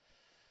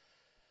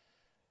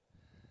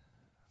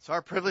It's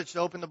our privilege to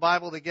open the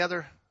Bible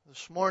together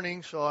this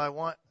morning, so I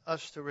want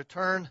us to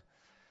return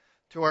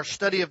to our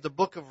study of the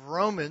book of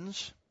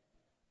Romans.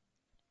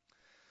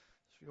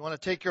 If you want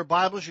to take your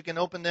Bibles, you can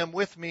open them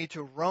with me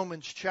to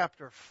Romans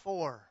chapter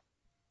 4.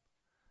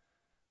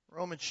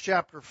 Romans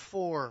chapter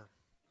 4.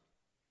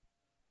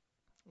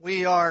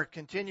 We are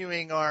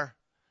continuing our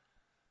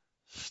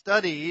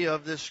study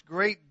of this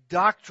great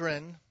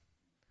doctrine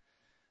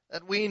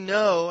that we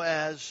know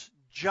as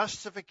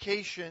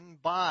justification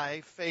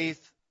by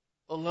faith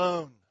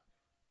alone.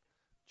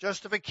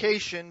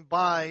 Justification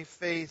by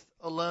faith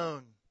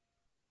alone.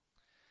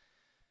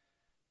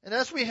 And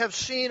as we have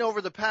seen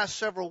over the past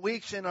several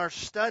weeks in our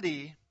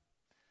study,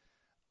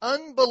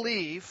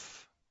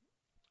 unbelief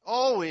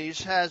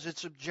always has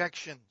its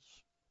objections.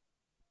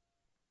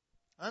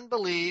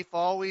 Unbelief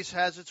always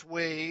has its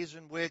ways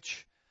in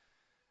which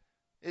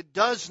it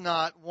does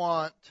not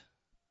want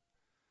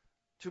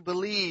to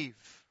believe.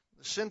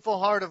 The sinful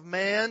heart of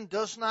man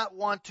does not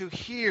want to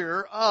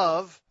hear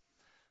of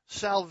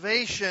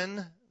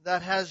salvation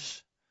that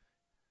has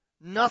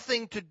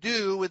nothing to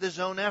do with his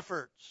own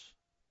efforts.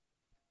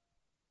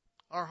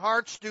 Our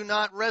hearts do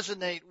not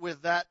resonate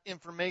with that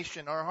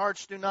information. Our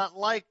hearts do not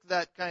like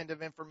that kind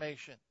of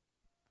information.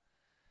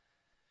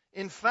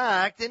 In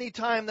fact,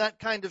 anytime that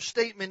kind of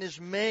statement is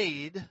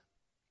made,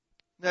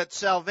 that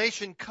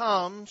salvation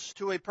comes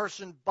to a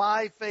person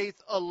by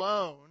faith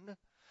alone,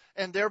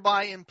 and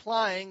thereby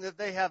implying that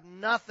they have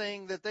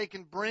nothing that they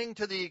can bring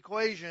to the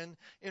equation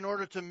in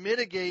order to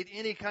mitigate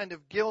any kind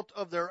of guilt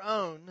of their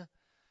own,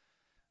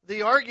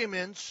 the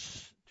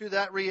arguments to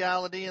that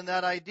reality and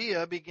that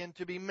idea begin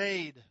to be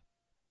made.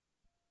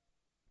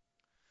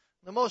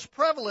 The most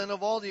prevalent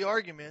of all the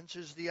arguments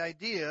is the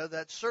idea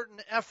that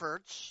certain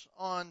efforts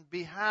on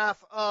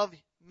behalf of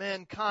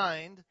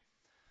mankind,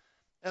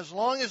 as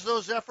long as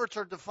those efforts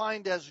are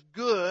defined as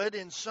good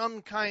in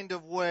some kind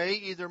of way,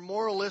 either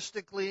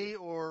moralistically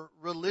or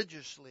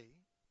religiously,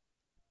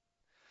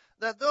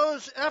 that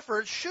those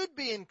efforts should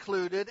be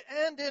included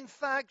and in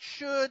fact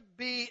should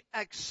be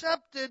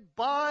accepted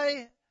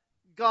by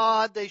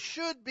God. They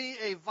should be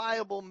a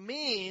viable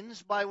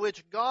means by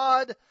which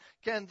God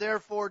can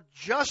therefore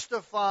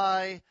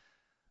justify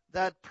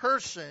that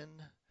person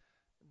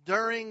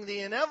during the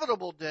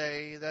inevitable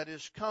day that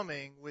is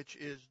coming, which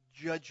is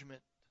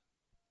judgment.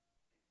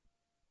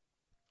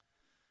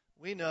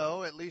 We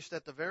know, at least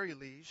at the very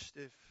least,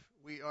 if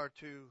we are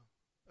to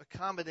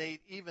accommodate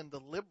even the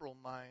liberal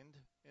mind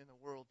in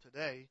the world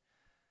today,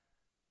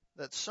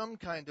 that some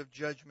kind of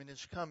judgment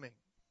is coming.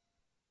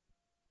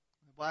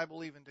 The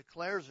Bible even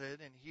declares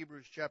it in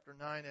Hebrews chapter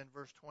 9 and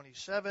verse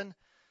 27,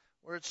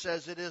 where it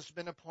says it has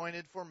been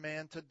appointed for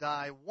man to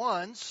die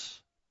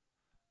once,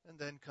 and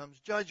then comes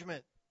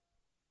judgment.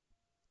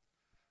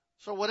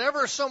 So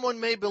whatever someone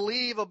may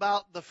believe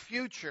about the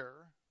future,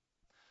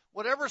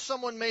 whatever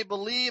someone may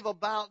believe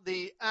about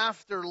the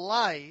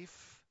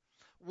afterlife,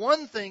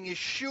 one thing is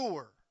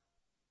sure,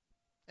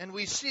 and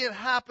we see it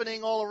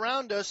happening all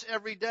around us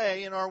every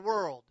day in our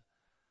world.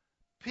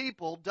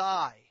 People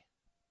die.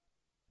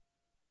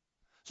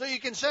 So you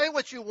can say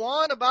what you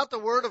want about the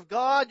Word of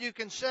God. You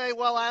can say,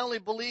 well, I only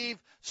believe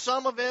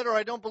some of it, or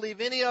I don't believe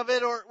any of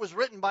it, or it was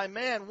written by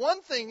man.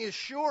 One thing is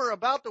sure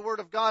about the Word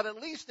of God,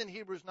 at least in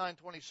Hebrews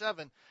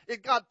 9:27.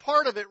 It got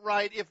part of it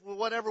right if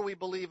whatever we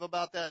believe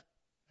about that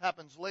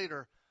happens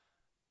later.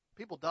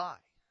 People die.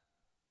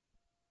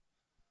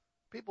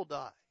 People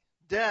die.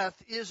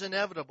 Death is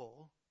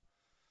inevitable.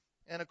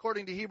 And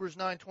according to Hebrews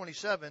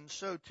 9:27,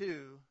 so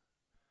too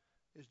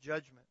is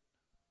judgment.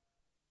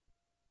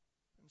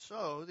 And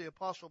so the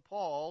Apostle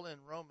Paul in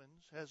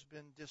Romans has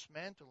been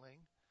dismantling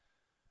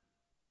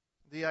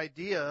the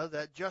idea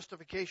that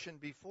justification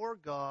before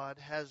God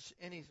has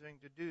anything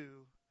to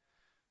do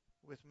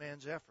with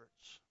man's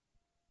efforts.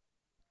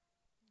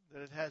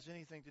 That it has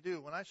anything to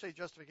do. When I say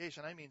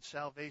justification, I mean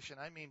salvation.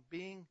 I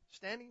mean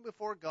standing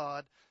before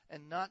God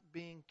and not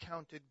being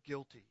counted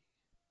guilty.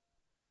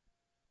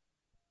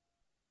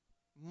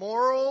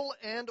 Moral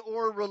and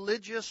or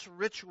religious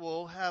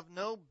ritual have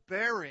no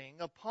bearing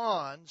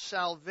upon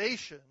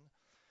salvation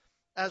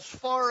as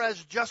far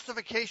as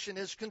justification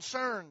is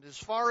concerned, as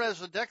far as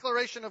the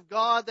declaration of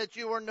God that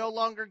you are no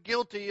longer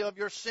guilty of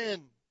your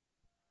sin.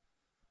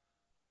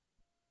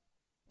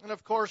 And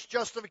of course,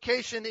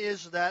 justification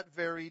is that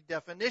very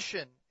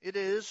definition. It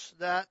is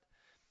that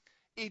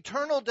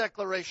eternal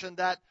declaration,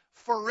 that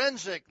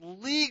forensic,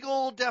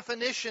 legal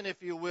definition,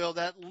 if you will,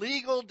 that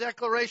legal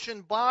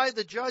declaration by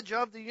the judge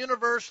of the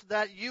universe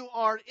that you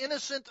are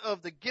innocent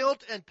of the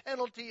guilt and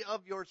penalty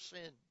of your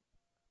sin.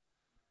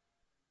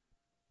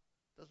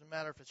 Doesn't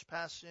matter if it's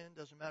past sin,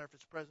 doesn't matter if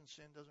it's present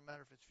sin, doesn't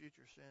matter if it's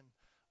future sin,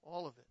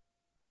 all of it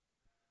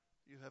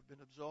you have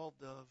been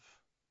absolved of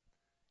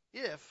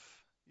if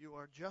you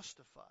are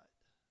justified.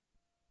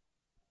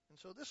 And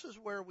so this is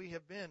where we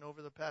have been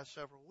over the past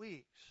several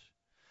weeks.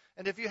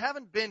 And if you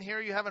haven't been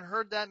here, you haven't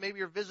heard that, maybe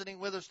you're visiting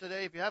with us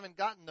today, if you haven't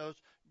gotten those,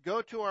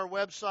 go to our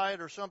website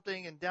or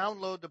something and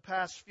download the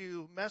past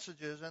few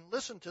messages and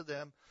listen to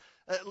them,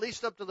 at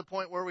least up to the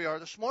point where we are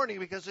this morning,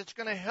 because it's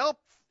going to help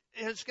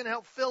it's going to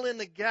help fill in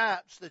the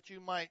gaps that you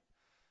might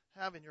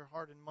have in your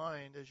heart and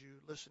mind as you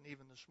listen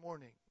even this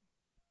morning.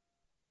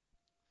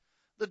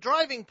 The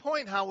driving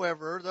point,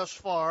 however, thus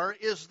far,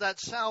 is that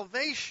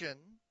salvation,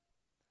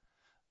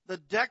 the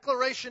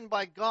declaration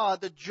by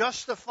God, the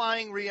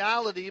justifying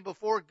reality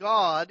before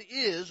God,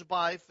 is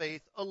by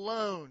faith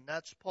alone.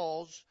 That's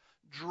Paul's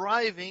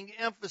driving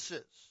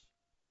emphasis.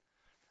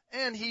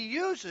 And he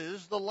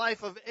uses the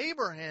life of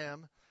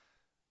Abraham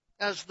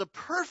as the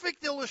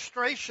perfect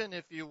illustration,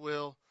 if you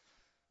will,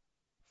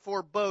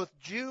 for both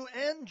Jew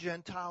and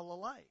Gentile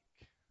alike.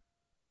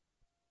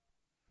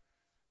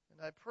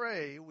 And I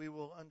pray we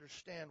will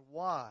understand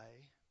why,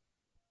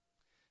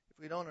 if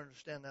we don't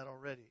understand that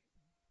already.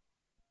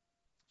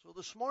 So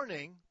this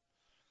morning,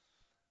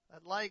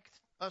 I'd like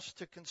us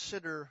to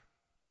consider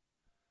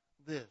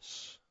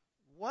this.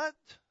 What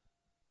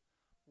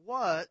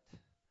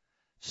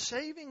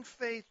saving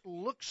faith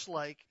looks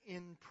like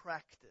in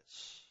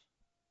practice.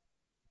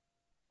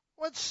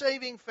 What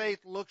saving faith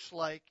looks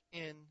like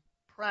in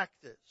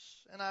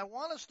practice. And I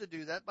want us to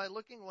do that by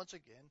looking once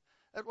again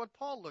at what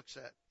Paul looks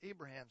at,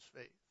 Abraham's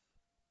faith.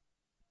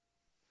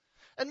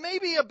 And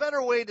maybe a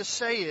better way to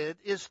say it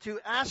is to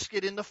ask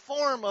it in the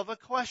form of a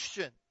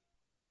question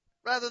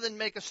rather than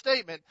make a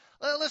statement.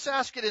 Let's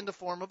ask it in the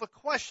form of a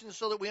question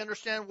so that we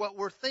understand what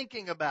we're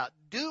thinking about.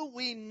 Do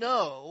we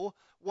know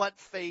what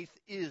faith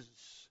is?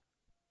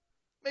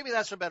 Maybe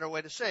that's a better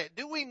way to say it.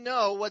 Do we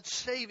know what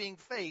saving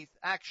faith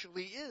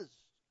actually is?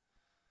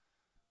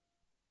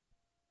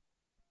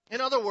 In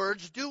other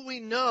words, do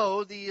we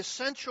know the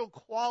essential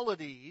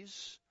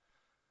qualities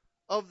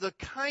of the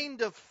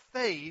kind of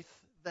faith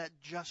that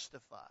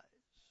justifies?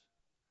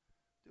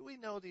 Do we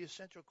know the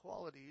essential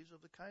qualities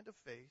of the kind of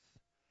faith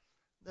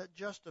that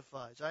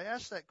justifies? I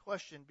ask that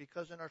question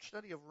because in our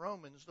study of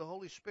Romans, the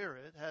Holy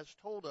Spirit has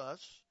told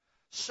us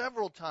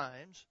several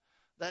times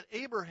that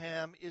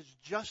Abraham is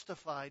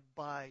justified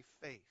by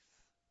faith.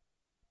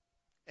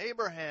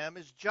 Abraham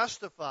is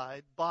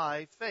justified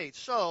by faith.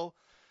 So,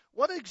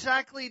 what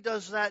exactly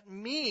does that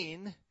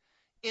mean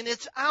in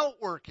its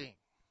outworking?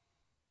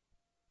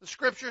 The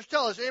Scriptures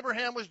tell us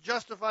Abraham was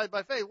justified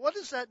by faith. What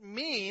does that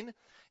mean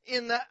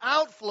in the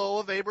outflow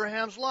of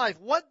Abraham's life?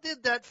 What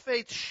did that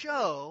faith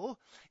show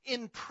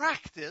in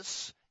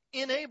practice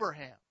in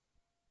Abraham?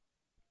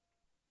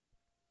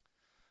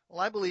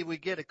 Well, I believe we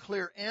get a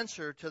clear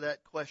answer to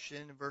that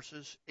question in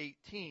verses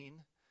 18,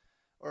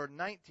 or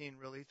 19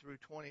 really, through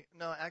 20,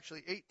 no,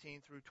 actually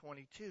 18 through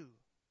 22.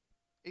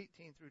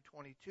 18 through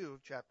 22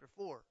 of chapter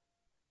 4.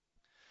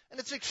 And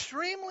it's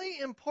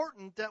extremely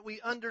important that we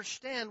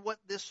understand what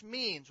this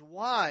means.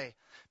 Why?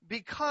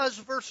 Because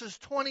verses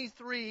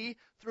 23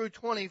 through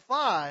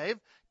 25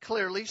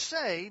 clearly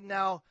say,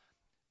 now,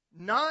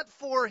 not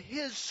for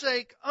his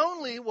sake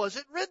only was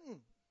it written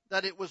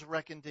that it was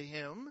reckoned to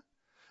him,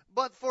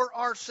 but for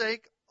our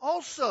sake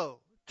also,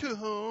 to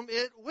whom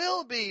it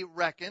will be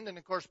reckoned. And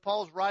of course,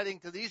 Paul's writing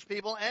to these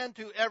people and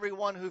to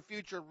everyone who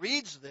future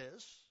reads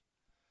this,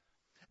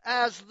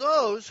 as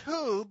those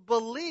who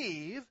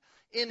believe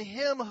in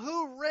him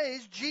who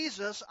raised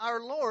Jesus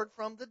our Lord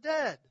from the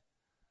dead.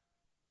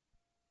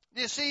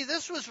 You see,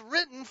 this was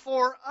written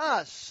for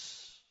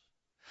us.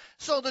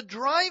 So the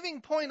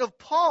driving point of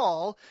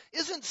Paul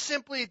isn't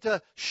simply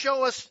to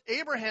show us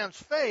Abraham's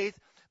faith.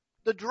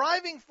 The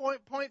driving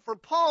point for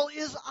Paul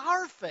is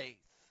our faith.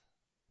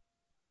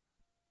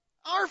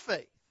 Our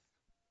faith.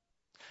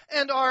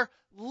 And our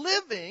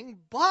living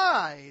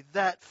by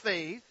that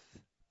faith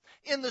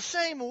in the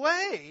same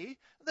way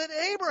that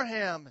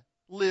Abraham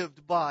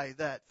lived by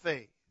that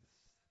faith.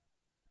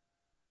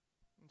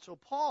 And so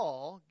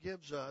Paul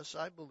gives us,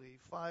 I believe,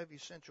 5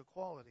 essential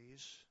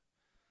qualities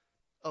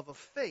of a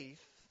faith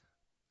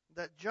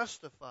that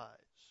justifies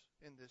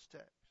in this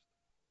text.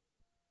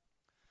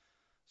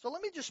 So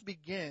let me just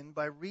begin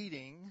by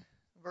reading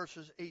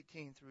verses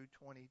 18 through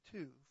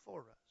 22 for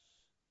us.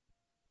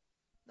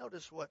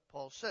 Notice what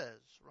Paul says,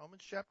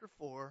 Romans chapter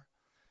 4,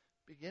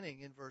 beginning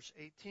in verse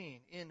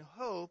 18. In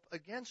hope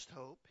against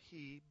hope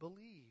he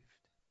believed,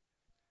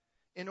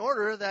 in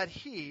order that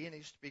he, and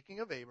he's speaking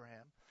of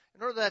Abraham,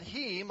 in order that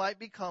he might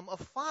become a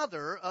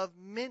father of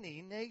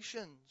many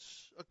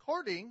nations,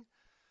 according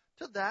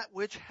to that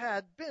which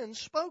had been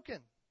spoken,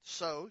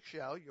 so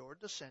shall your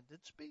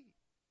descendants be.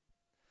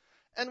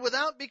 And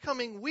without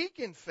becoming weak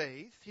in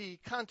faith, he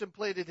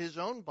contemplated his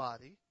own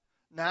body,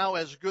 now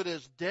as good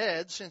as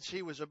dead, since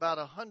he was about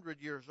 100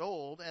 years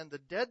old, and the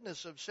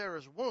deadness of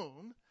Sarah's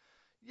womb.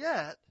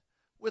 Yet,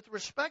 with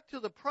respect to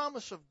the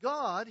promise of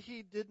God,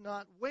 he did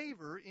not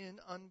waver in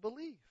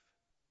unbelief,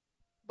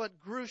 but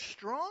grew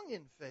strong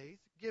in faith,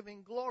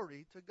 giving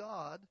glory to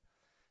God,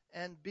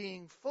 and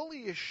being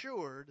fully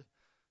assured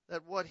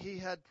that what he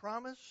had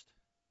promised,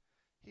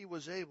 he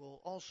was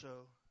able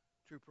also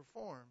to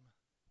perform.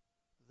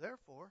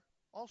 Therefore,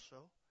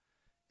 also,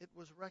 it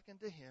was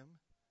reckoned to him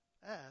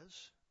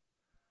as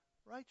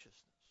righteousness.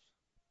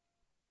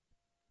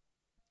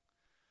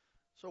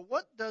 So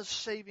what does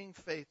saving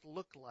faith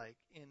look like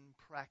in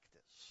practice?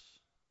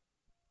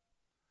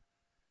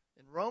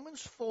 In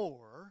Romans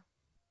 4,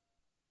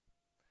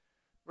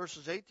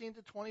 verses 18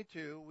 to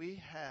 22,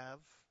 we have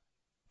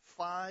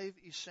 5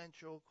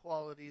 essential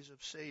qualities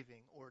of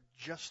saving or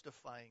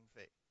justifying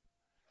faith.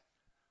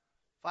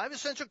 5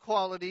 essential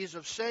qualities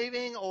of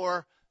saving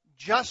or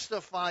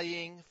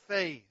justifying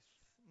faith.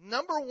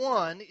 Number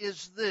 1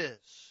 is this: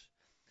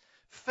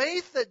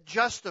 faith that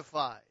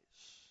justifies,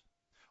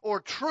 or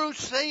true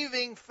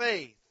saving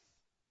faith,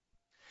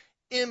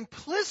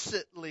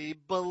 implicitly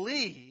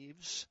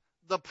believes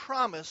the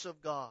promise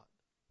of God.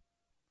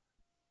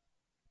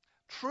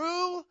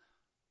 True,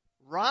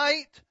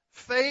 right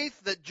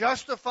faith that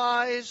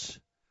justifies,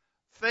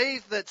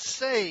 faith that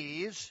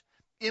saves,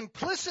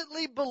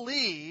 implicitly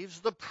believes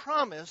the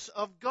promise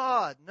of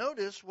God.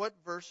 Notice what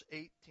verse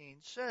 18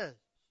 says.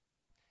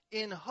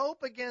 In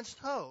hope against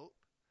hope,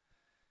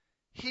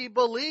 he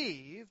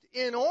believed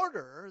in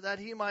order that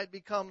he might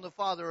become the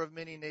father of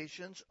many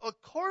nations,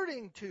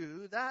 according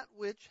to that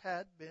which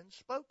had been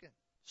spoken.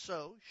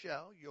 So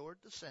shall your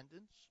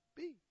descendants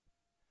be.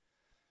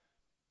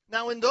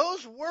 Now, in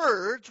those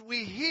words,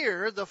 we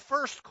hear the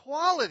first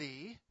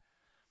quality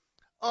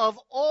of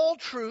all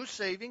true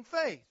saving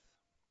faith.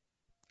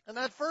 And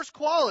that first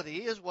quality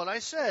is what I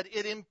said.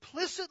 It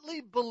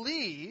implicitly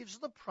believes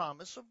the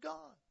promise of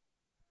God.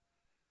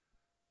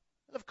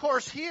 And of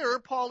course, here,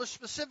 Paul is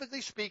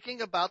specifically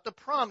speaking about the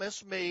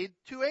promise made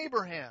to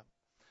Abraham.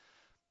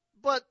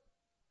 But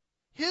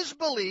his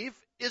belief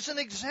is an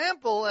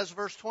example, as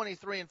verse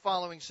 23 and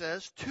following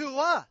says, to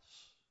us.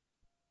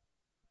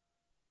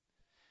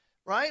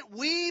 Right?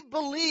 We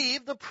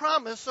believe the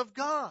promise of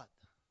God.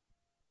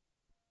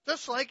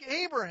 Just like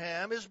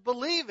Abraham is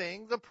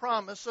believing the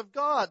promise of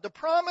God. The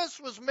promise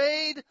was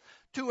made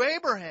to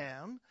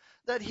Abraham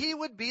that he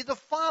would be the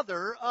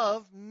father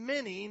of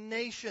many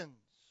nations.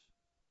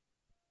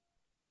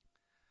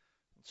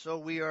 So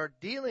we are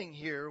dealing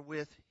here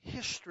with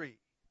history.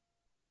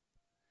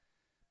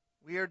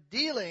 We are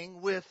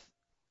dealing with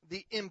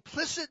the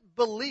implicit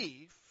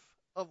belief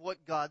of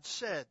what God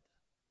said.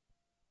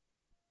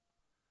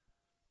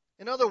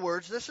 In other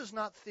words, this is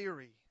not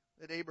theory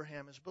that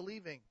Abraham is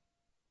believing.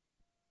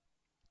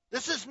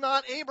 This is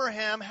not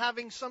Abraham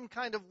having some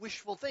kind of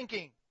wishful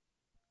thinking.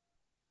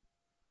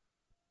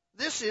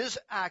 This is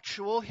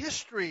actual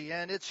history,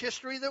 and it's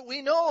history that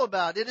we know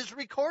about. It is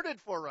recorded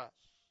for us.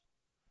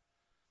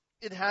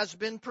 It has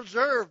been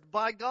preserved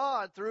by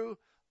God through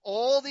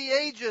all the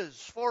ages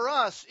for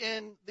us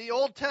in the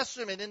Old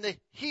Testament, in the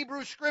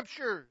Hebrew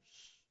Scriptures,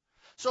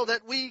 so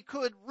that we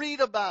could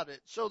read about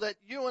it, so that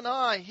you and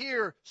I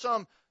here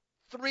some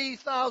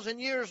 3,000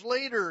 years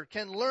later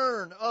can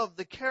learn of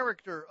the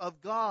character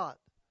of God.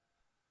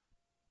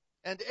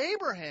 And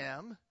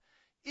Abraham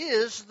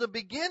is the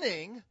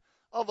beginning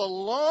of a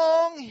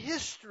long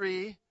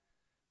history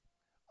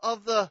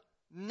of the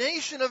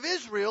nation of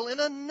Israel in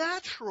a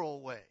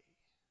natural way.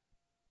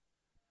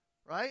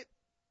 Right?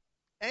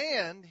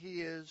 And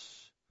he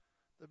is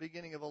the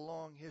beginning of a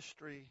long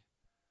history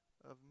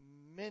of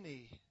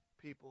many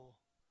people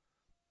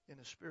in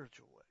a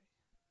spiritual way.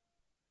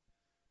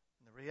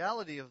 And the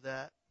reality of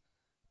that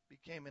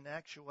became an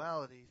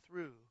actuality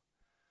through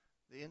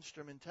the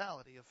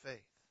instrumentality of faith.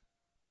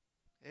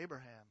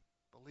 Abraham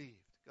believed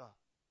God.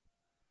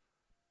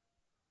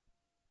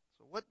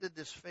 So what did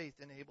this faith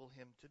enable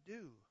him to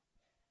do?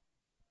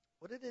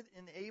 What did it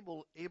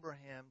enable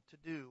Abraham to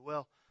do?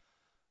 Well,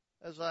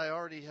 as I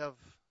already have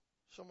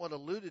somewhat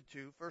alluded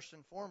to, first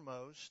and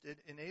foremost, it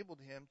enabled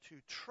him to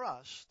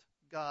trust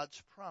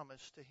God's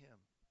promise to him.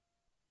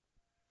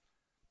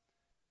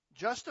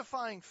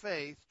 Justifying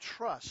faith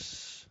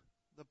trusts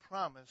the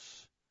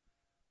promise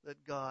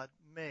that God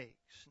makes.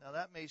 Now,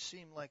 that may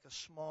seem like a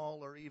small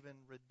or even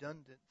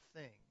redundant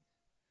thing.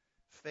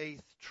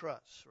 Faith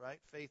trusts, right?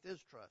 Faith is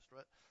trust,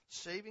 right?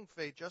 Saving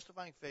faith,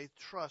 justifying faith,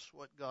 trusts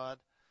what God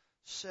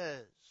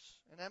says.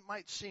 And that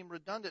might seem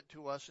redundant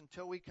to us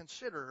until we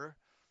consider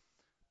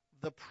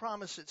the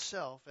promise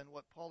itself and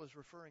what Paul is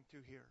referring to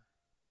here.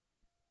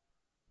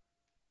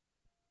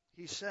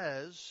 He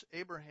says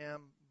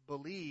Abraham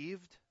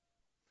believed.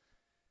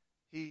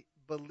 He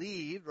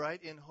believed,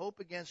 right? In hope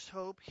against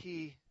hope,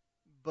 he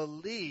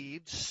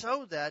believed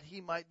so that he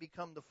might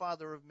become the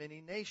father of many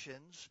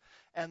nations.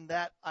 And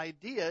that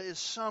idea is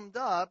summed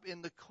up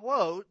in the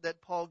quote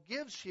that Paul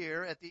gives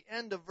here at the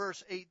end of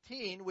verse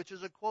 18, which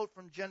is a quote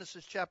from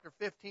Genesis chapter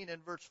 15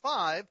 and verse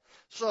 5,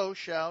 so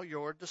shall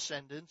your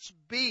descendants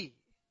be.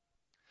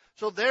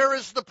 So there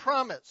is the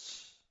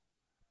promise.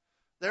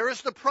 There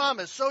is the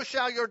promise. So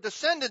shall your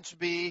descendants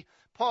be.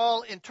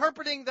 Paul,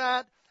 interpreting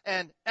that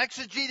and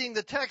exegeting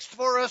the text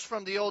for us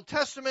from the Old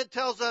Testament,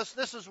 tells us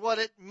this is what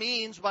it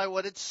means by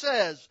what it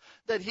says,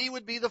 that he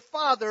would be the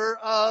father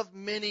of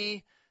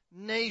many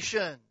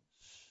nations.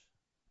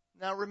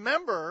 Now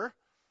remember,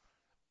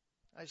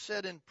 I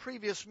said in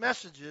previous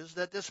messages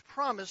that this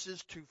promise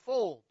is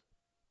twofold.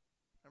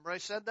 Remember I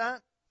said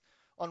that?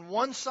 On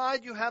one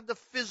side you have the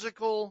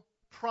physical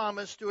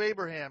promise to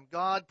Abraham.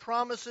 God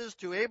promises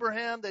to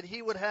Abraham that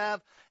he would have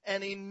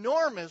an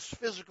enormous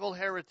physical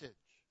heritage.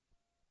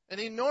 An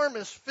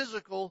enormous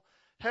physical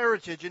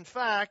heritage. In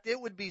fact, it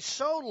would be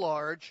so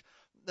large,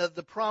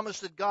 the promise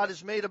that God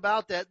has made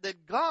about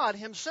that God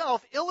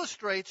himself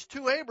illustrates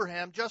to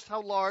Abraham just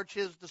how large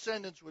his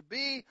descendants would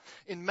be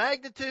in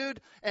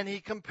magnitude, and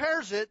he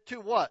compares it to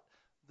what?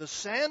 The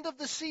sand of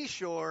the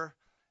seashore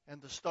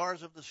and the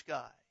stars of the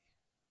sky.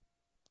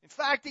 In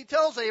fact, he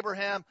tells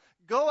Abraham,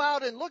 go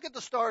out and look at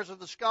the stars of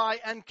the sky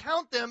and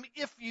count them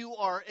if you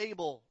are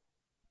able.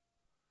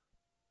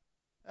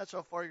 That's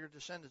how far your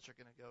descendants are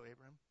going to go,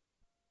 Abraham.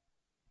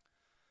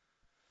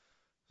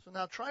 So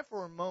now try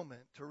for a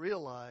moment to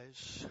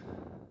realize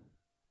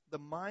the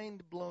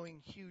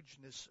mind-blowing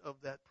hugeness of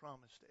that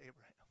promise to Abraham.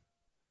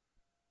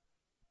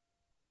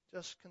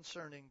 Just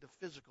concerning the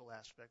physical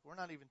aspect. We're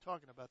not even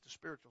talking about the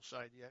spiritual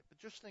side yet, but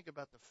just think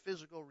about the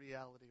physical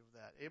reality of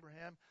that.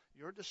 Abraham,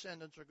 your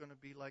descendants are going to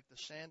be like the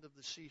sand of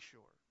the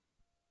seashore.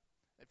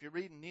 If you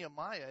read in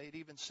Nehemiah, it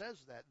even says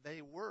that.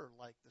 They were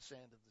like the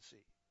sand of the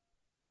sea.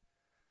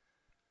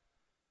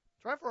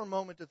 Try for a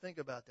moment to think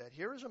about that.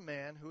 Here is a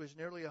man who is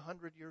nearly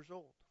 100 years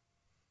old.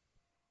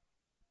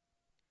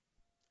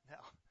 Now,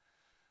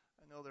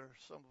 I know there are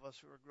some of us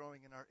who are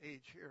growing in our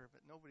age here,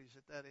 but nobody's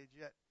at that age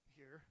yet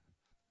here.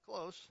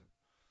 Close.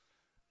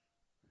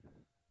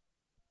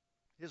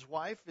 His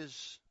wife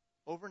is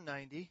over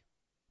 90.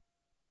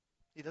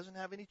 He doesn't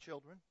have any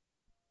children,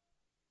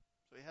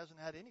 so he hasn't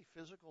had any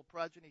physical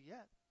progeny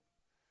yet.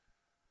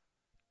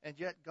 And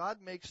yet God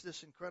makes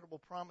this incredible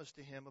promise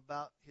to him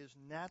about his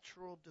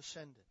natural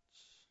descendants.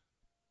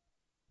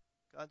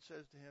 God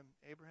says to him,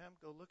 Abraham,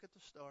 go look at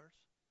the stars.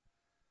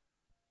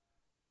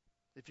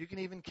 If you can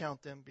even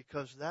count them,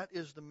 because that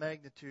is the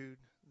magnitude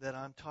that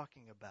I'm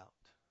talking about.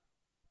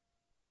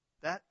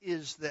 That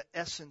is the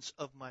essence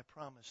of my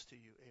promise to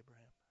you,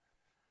 Abraham.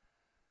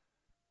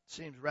 It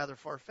seems rather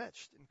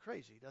far-fetched and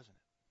crazy, doesn't it?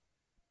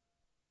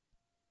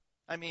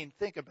 I mean,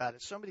 think about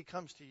it. Somebody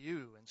comes to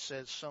you and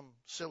says some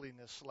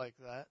silliness like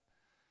that.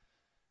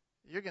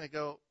 You're going to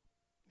go,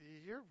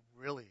 you're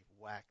really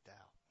whacked out.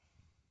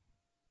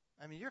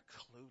 I mean, you're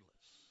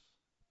clueless.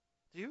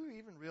 Do you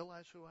even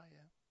realize who I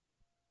am?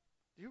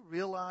 Do you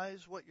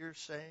realize what you're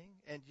saying?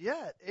 And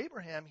yet,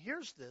 Abraham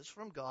hears this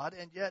from God,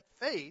 and yet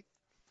faith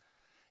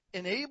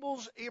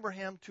enables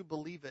Abraham to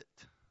believe it.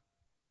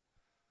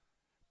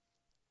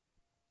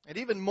 And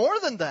even more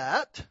than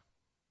that,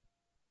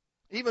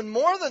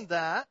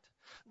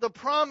 the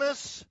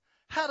promise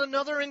had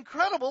another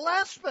incredible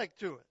aspect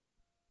to it.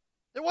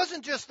 It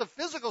wasn't just the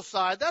physical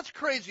side. That's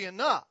crazy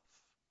enough.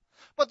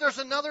 But there's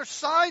another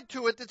side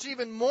to it that's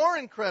even more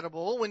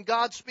incredible. When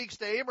God speaks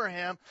to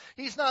Abraham,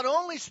 he's not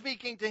only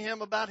speaking to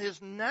him about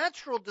his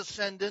natural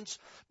descendants,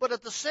 but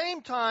at the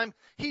same time,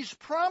 he's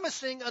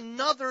promising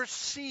another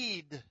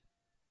seed.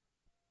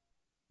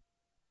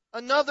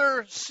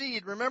 Another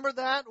seed. Remember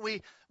that?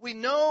 We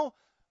know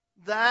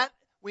that.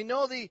 We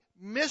know the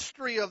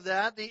mystery of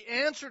that, the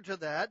answer to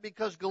that,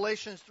 because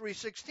Galatians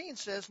 3:16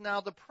 says, now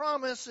the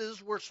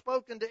promises were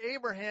spoken to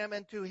Abraham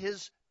and to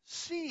his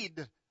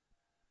seed.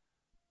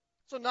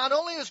 So not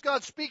only is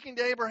God speaking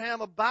to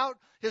Abraham about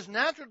his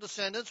natural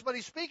descendants, but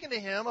he's speaking to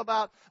him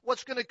about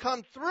what's going to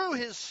come through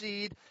his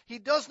seed. He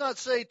does not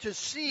say to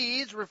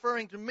seeds,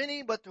 referring to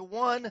many, but to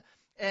one,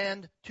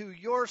 and to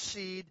your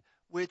seed,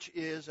 which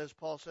is, as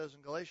Paul says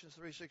in Galatians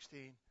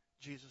 3:16,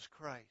 Jesus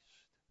Christ.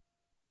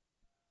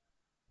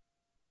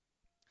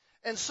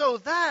 And so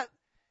that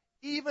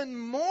even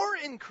more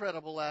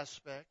incredible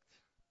aspect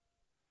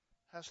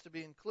has to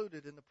be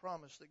included in the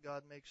promise that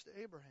God makes to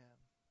Abraham.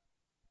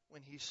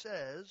 When he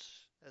says,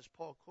 as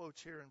Paul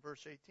quotes here in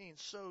verse 18,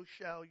 so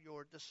shall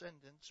your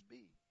descendants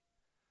be.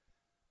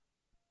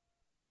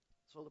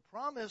 So the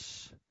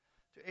promise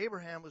to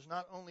Abraham was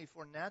not only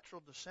for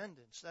natural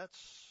descendants.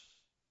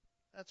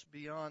 That's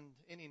beyond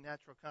any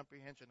natural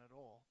comprehension at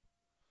all.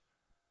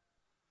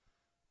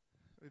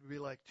 It would be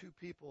like two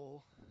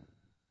people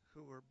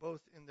who were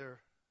both in their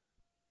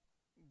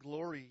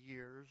glory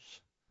years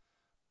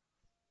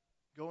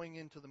going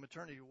into the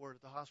maternity ward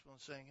at the hospital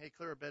and saying, hey,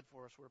 clear a bed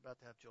for us, we're about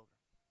to have children.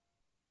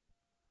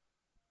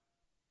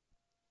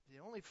 The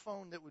only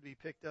phone that would be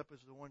picked up is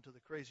the one to the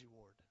crazy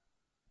ward.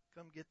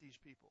 Come get these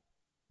people.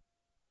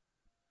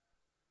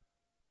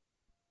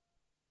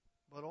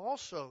 But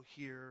also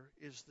here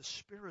is the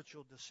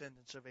spiritual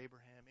descendants of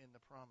Abraham in the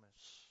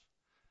promise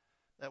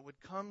that would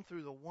come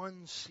through the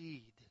one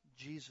seed,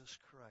 Jesus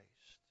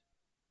Christ.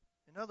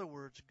 In other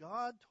words,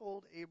 God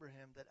told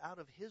Abraham that out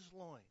of his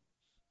loins,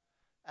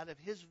 out of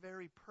his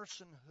very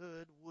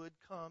personhood would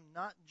come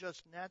not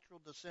just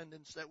natural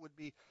descendants that would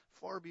be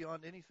far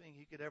beyond anything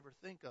he could ever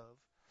think of,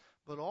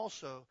 but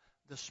also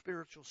the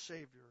spiritual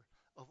Savior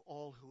of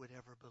all who would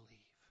ever believe.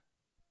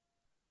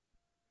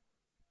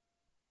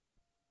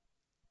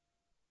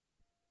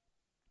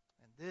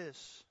 And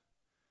this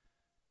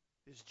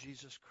is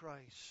Jesus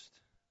Christ.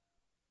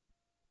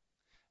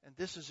 And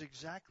this is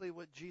exactly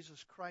what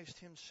Jesus Christ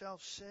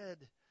himself said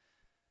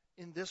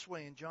in this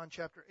way in John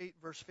chapter 8,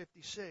 verse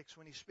 56.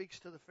 When he speaks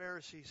to the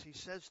Pharisees, he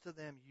says to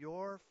them,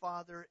 your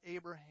father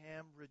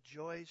Abraham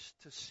rejoiced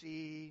to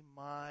see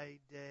my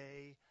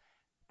day,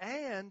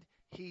 and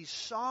he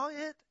saw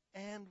it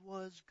and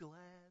was glad.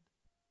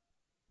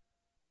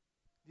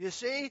 You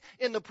see,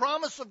 in the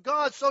promise of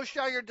God, so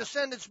shall your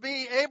descendants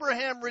be.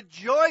 Abraham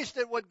rejoiced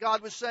at what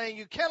God was saying.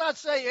 You cannot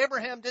say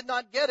Abraham did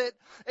not get it.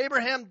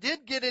 Abraham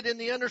did get it in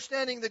the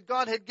understanding that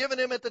God had given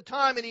him at the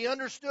time, and he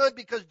understood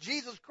because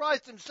Jesus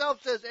Christ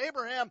himself says,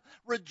 Abraham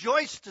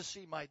rejoiced to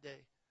see my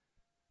day.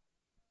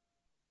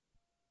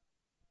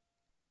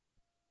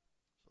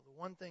 So the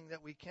one thing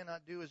that we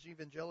cannot do as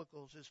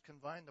evangelicals is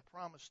confine the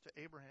promise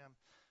to Abraham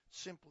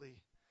simply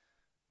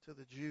to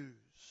the Jews.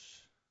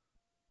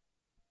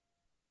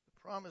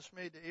 The promise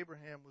made to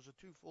Abraham was a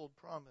twofold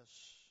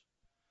promise.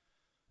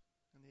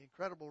 And the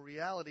incredible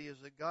reality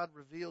is that God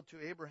revealed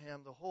to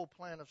Abraham the whole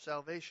plan of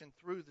salvation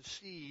through the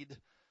seed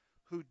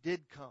who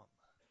did come,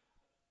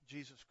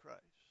 Jesus Christ.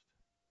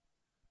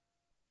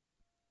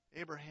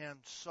 Abraham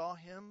saw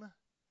him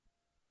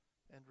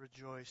and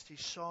rejoiced. He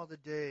saw the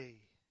day.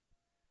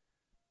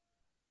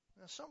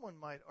 Now, someone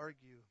might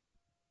argue,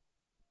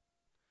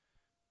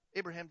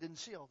 Abraham didn't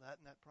see all that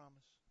in that promise.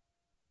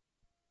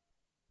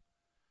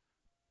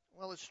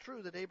 Well, it's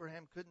true that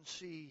Abraham couldn't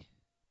see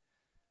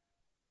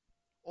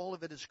all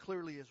of it as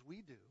clearly as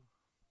we do.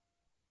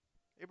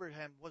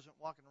 Abraham wasn't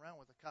walking around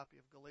with a copy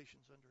of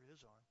Galatians under his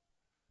arm.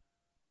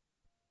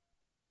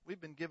 We've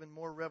been given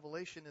more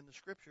revelation in the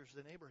Scriptures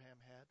than Abraham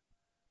had.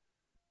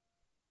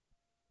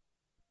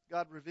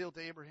 God revealed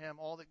to Abraham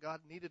all that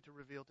God needed to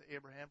reveal to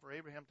Abraham for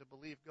Abraham to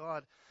believe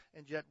God,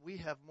 and yet we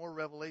have more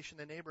revelation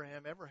than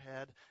Abraham ever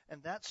had,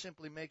 and that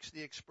simply makes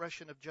the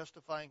expression of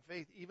justifying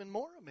faith even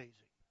more amazing.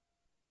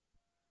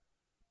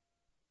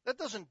 That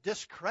doesn't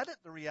discredit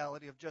the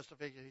reality of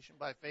justification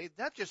by faith.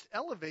 That just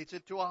elevates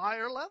it to a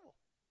higher level.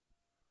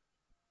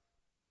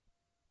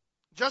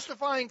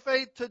 Justifying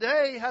faith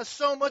today has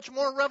so much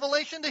more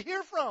revelation to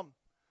hear from.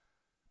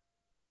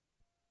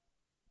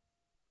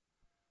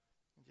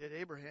 Yet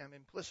Abraham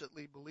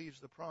implicitly believes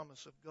the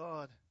promise of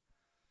God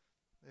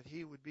that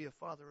he would be a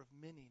father of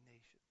many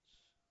nations.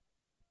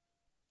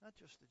 Not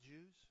just the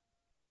Jews,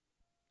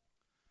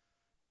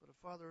 but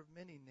a father of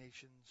many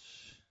nations.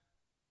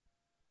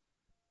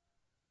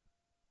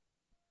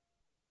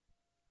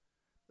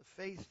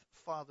 The faith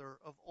father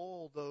of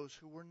all those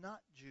who were not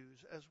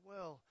Jews as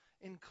well,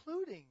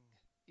 including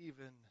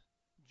even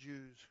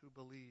Jews who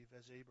believe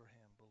as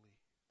Abraham believed.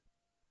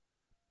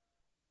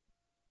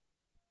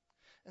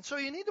 And so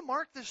you need to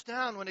mark this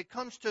down when it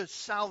comes to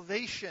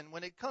salvation,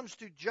 when it comes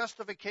to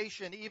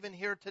justification, even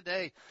here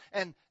today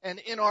and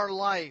in our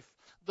life.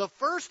 The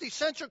first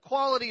essential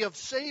quality of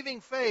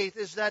saving faith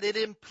is that it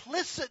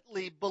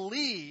implicitly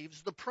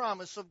believes the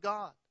promise of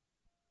God.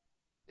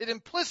 It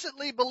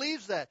implicitly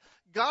believes that.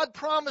 God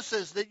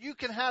promises that you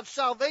can have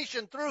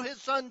salvation through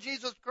His Son,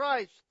 Jesus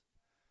Christ.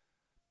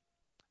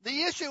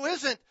 The issue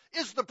isn't,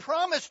 is the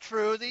promise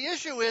true? The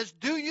issue is,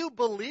 do you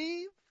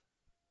believe?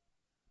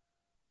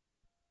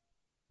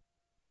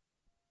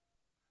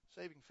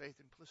 Saving faith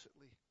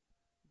implicitly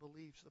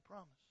believes the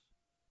promise.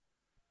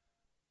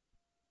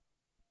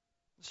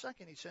 The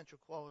second essential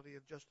quality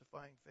of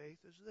justifying faith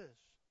is this.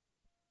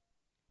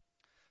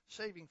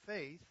 Saving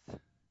faith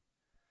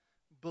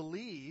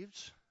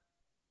believes,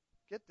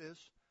 get this,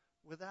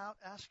 without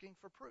asking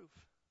for proof.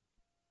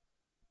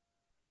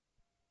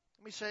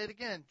 Let me say it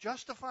again.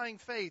 Justifying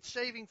faith,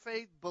 saving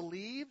faith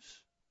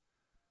believes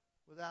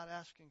without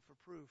asking for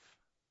proof.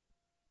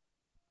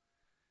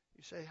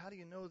 You say, how do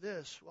you know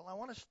this? Well, I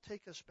want to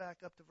take us back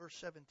up to verse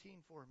 17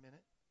 for a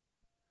minute.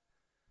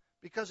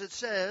 Because it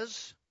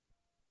says,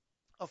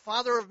 a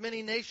father of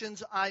many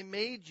nations I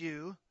made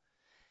you.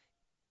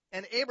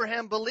 And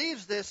Abraham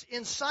believes this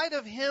in sight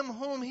of him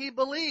whom he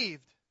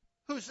believed.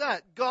 Who's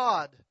that?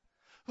 God,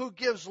 who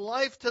gives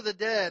life to the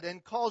dead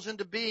and calls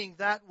into being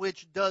that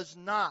which does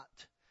not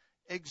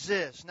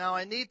exist. Now,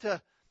 I need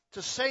to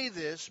say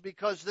this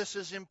because this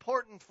is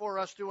important for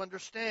us to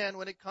understand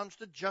when it comes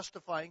to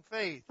justifying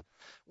faith.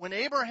 When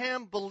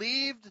Abraham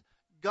believed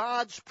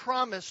God's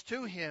promise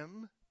to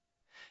him,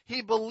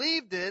 he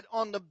believed it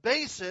on the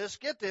basis,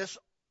 get this,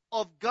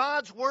 of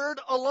God's word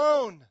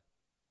alone.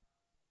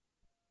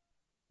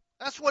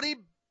 That's what he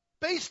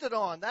based it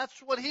on. That's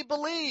what he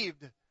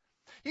believed.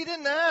 He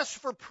didn't ask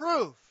for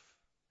proof.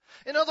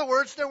 In other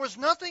words, there was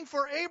nothing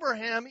for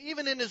Abraham,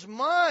 even in his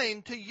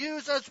mind, to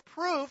use as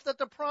proof that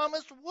the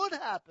promise would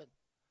happen.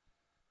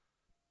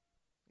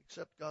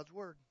 Except God's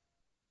word.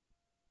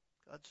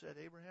 God said,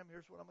 Abraham,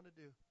 here's what I'm going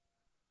to do.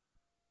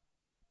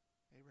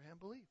 Abraham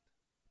believed.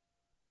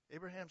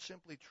 Abraham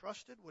simply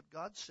trusted what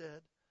God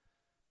said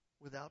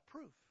without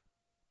proof.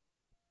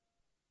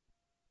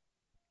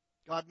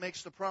 God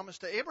makes the promise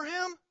to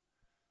Abraham,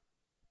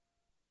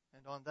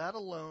 and on that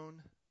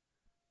alone,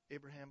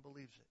 Abraham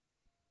believes it.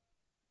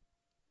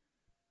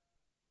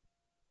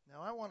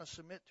 Now, I want to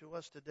submit to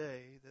us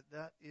today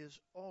that is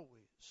always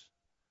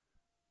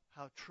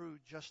how true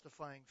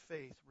justifying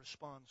faith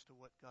responds to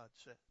what God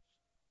says.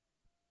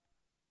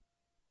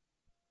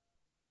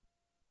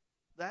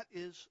 That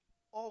is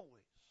always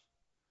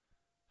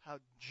how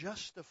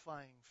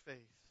justifying faith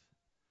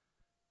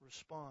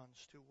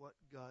responds to what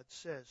God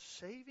says.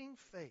 Saving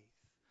faith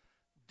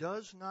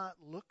does not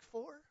look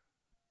for,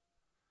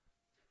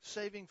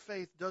 Saving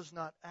faith does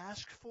not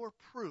ask for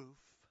proof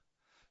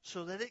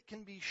so that it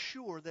can be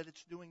sure that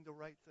it's doing the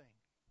right thing.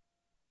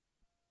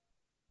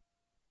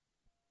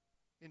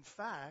 In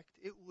fact,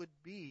 it would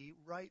be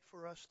right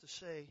for us to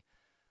say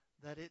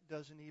that it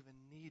doesn't even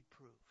need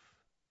proof.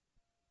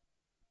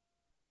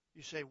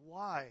 You say,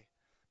 why?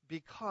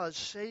 Because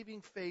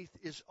saving faith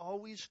is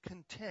always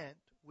content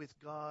with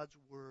God's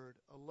Word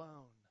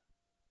alone.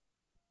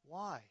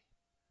 Why?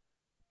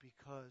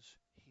 Because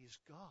He's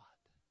God.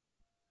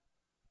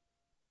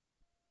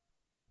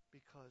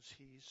 Because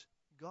He's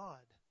God.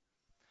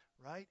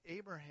 Right?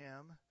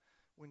 Abraham,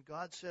 when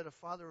God said, a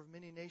father of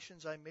many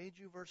nations I made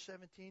you, verse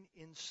 17,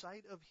 in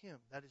sight of Him.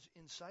 That is,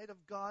 in sight of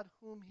God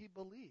whom he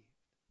believed.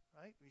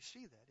 Right? We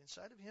see that. In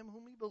sight of Him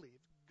whom he believed.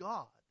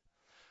 God,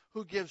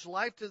 who gives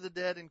life to the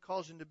dead and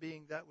calls into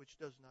being that which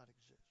does not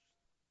exist.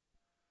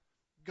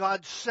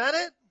 God said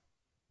it.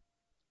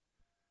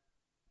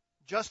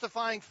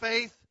 Justifying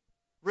faith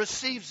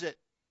receives it.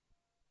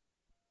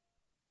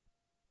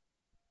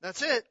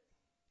 That's it.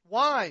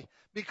 Why?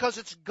 Because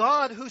it's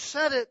God who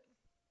said it.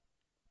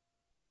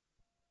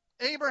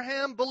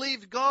 Abraham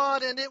believed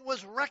God, and it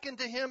was reckoned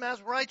to him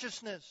as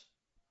righteousness.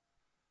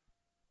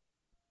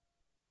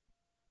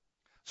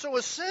 So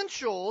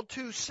essential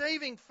to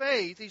saving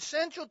faith,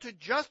 essential to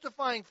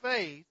justifying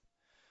faith,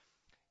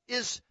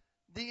 is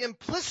the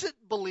implicit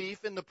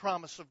belief in the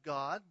promise of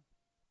God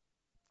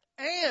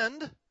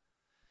and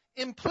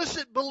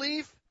implicit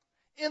belief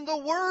in the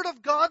Word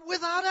of God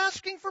without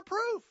asking for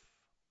proof.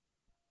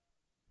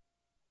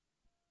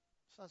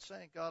 It's not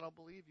saying, God, I'll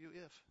believe you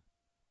if.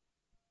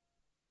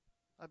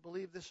 I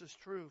believe this is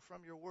true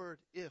from your Word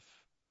if,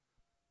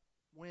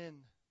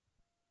 when.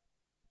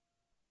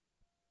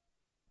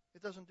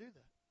 It doesn't do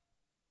that.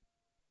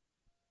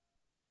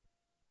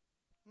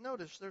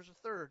 Notice there's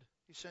a third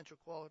essential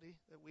quality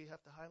that we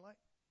have to highlight.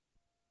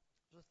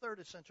 There's a third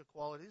essential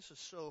quality. This is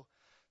so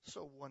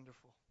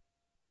wonderful.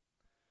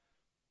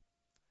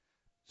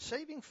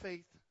 Saving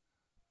faith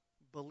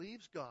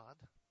believes God,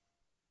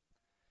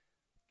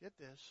 get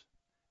this,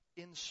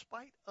 in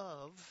spite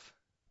of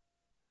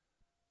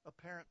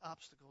apparent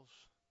obstacles.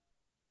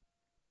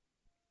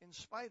 In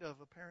spite of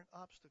apparent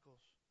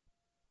obstacles.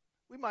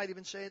 We might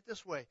even say it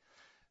this way.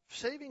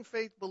 Saving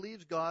faith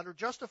believes God, or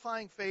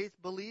justifying faith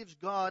believes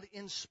God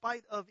in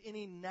spite of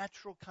any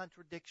natural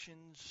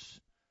contradictions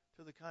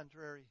to the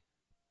contrary.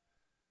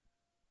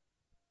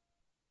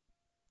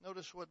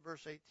 Notice what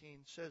verse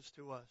 18 says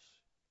to us.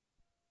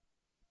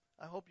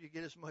 I hope you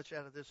get as much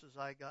out of this as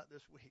I got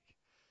this week.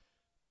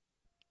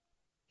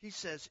 He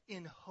says,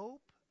 in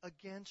hope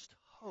against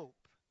hope,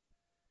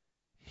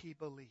 he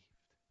believed.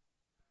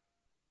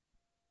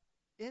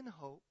 In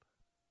hope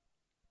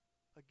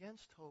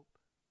against hope,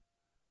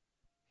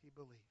 he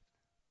believed.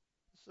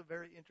 This is a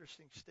very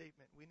interesting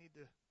statement. We need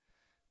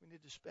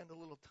to spend a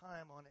little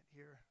time on it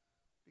here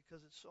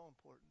because it's so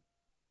important.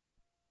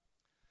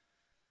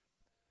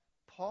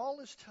 Paul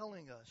is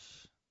telling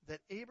us that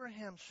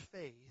Abraham's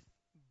faith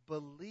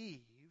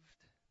believed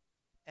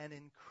an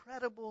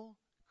incredible,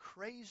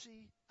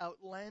 crazy,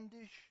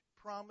 outlandish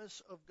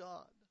promise of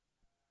God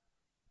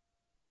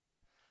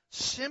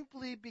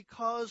simply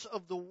because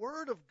of the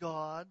Word of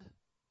God,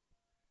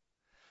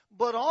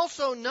 but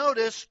also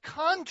notice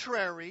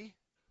contrary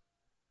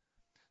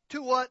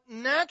to what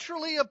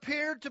naturally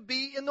appeared to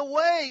be in the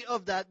way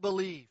of that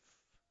belief.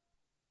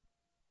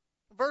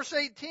 Verse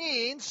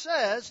 18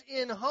 says,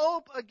 in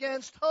hope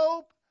against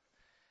hope,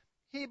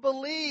 he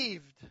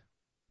believed.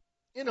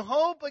 In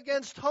hope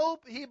against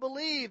hope, he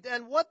believed.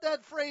 And what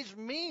that phrase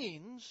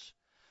means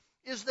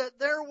is that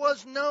there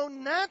was no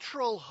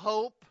natural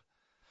hope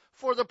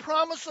for the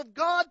promise of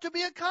God to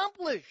be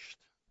accomplished.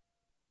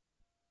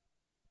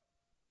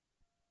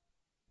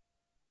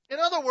 In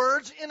other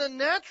words, in a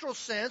natural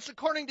sense,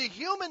 according to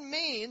human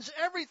means,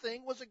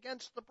 everything was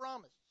against the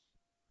promise.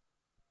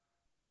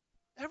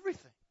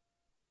 Everything.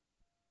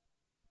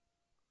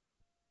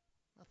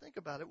 Now think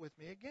about it with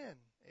me again.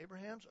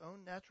 Abraham's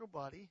own natural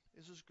body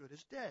is as good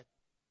as dead.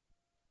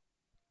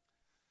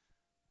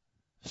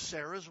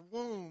 Sarah's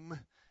womb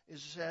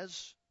is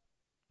as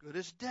good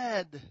as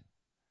dead.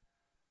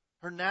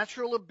 Her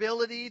natural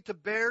ability to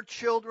bear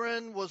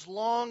children was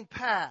long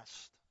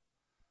past.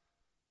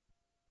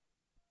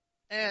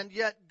 And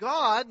yet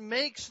God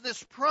makes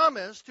this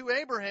promise to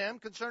Abraham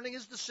concerning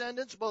his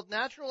descendants, both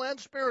natural and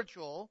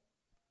spiritual.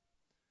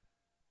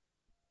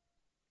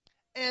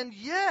 And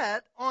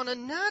yet, on a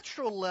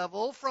natural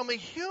level, from a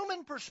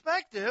human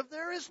perspective,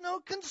 there is no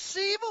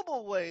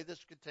conceivable way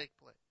this could take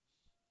place.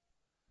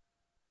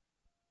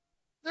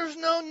 There's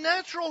no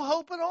natural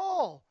hope at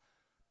all.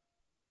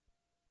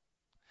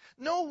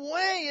 No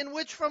way in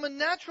which from a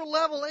natural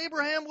level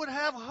Abraham would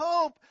have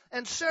hope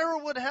and Sarah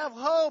would have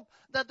hope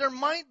that there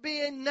might be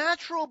a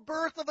natural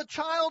birth of a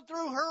child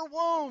through her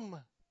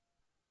womb.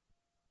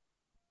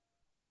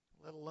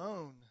 Let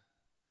alone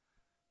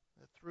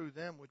that through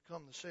them would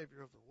come the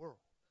Savior of the world.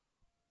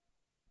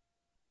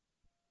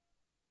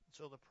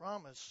 So the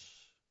promise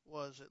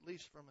was, at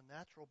least from a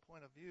natural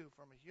point of view,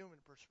 from a human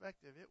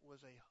perspective, it was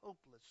a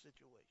hopeless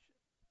situation.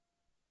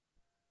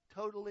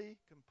 totally,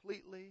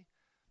 completely,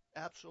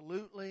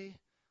 absolutely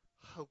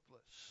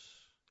hopeless.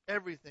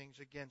 Everything's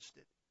against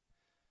it.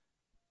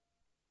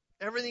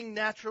 Everything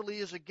naturally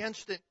is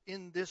against it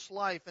in this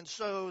life. And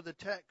so the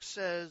text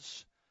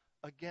says,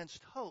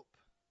 against hope,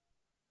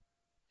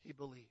 he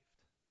believed.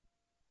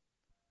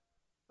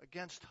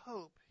 Against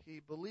hope, he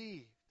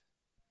believed.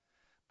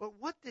 But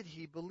what did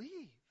he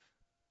believe?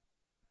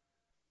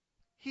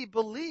 He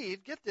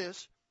believed, get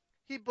this,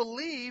 he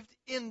believed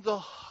in the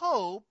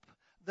hope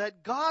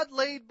that God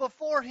laid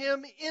before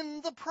him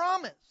in the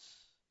promise.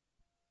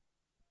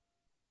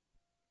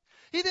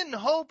 He didn't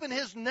hope in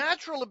his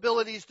natural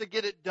abilities to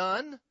get it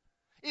done,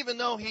 even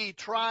though he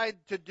tried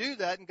to do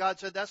that, and God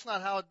said that's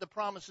not how the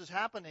promise is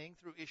happening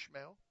through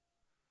Ishmael.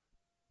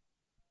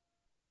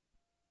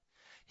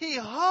 He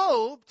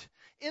hoped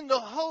in the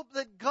hope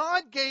that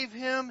God gave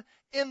him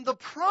in the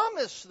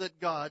promise that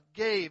God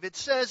gave. It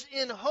says,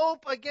 in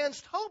hope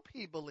against hope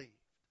he believed.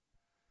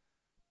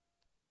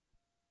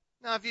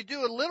 Now, if you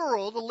do the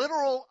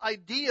literal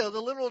idea,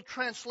 the literal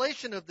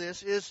translation of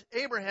this is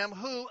Abraham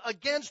who,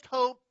 against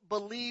hope,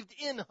 believed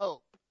in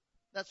hope.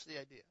 That's the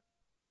idea.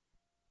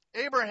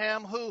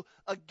 Abraham who,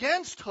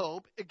 against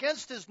hope,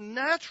 against his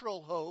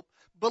natural hope,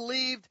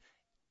 believed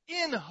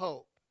in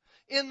hope.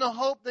 In the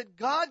hope that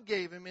God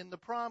gave him in the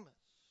promise.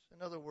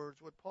 In other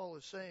words, what Paul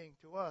is saying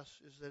to us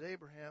is that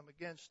Abraham,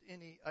 against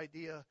any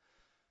idea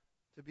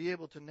to be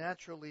able to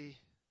naturally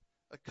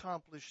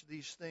accomplish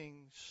these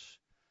things,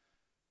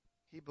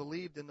 he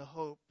believed in the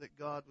hope that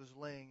God was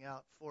laying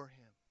out for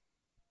him.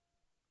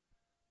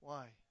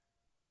 Why?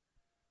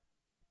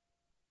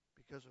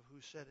 Because of who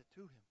said it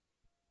to him.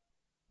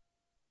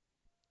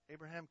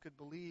 Abraham could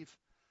believe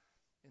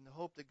in the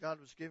hope that God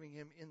was giving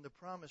him in the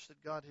promise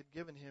that God had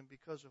given him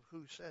because of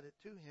who said it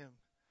to him.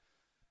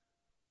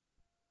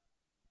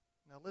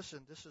 Now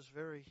listen, this is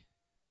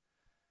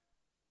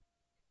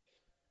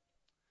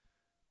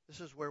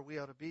where we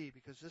ought to be,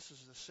 because this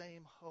is the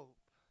same hope.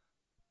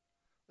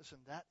 Listen,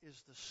 that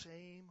is the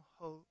same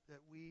hope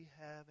that we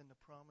have in the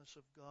promise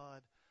of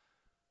God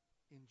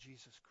in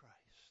Jesus Christ.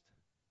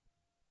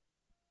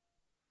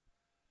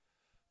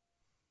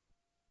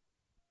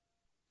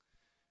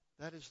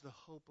 That is the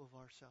hope of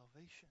our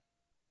salvation.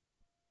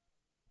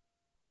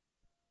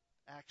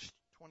 Acts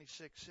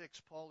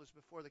 26:6, Paul is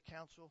before the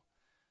council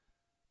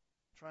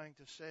trying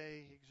to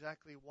say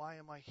exactly, why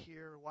am I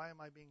here? Why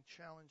am I being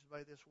challenged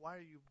by this? Why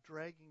are you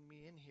dragging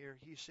me in here?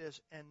 He says,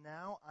 and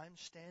now I'm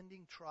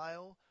standing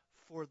trial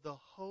for the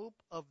hope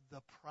of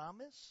the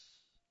promise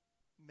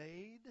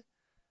made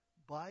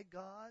by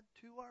God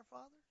to our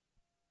fathers.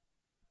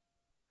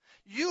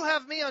 You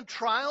have me on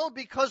trial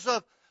because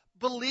of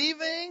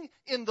believing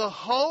in the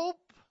hope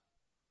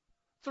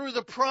through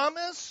the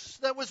promise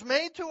that was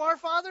made to our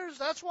fathers?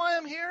 That's why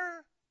I'm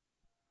here?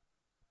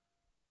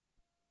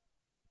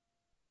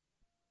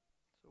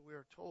 So we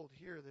are told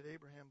here that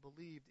Abraham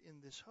believed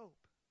in this hope,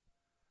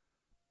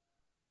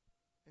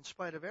 in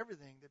spite of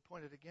everything that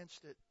pointed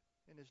against it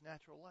in his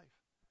natural life.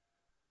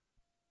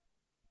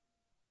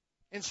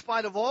 In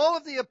spite of all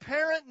of the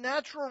apparent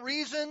natural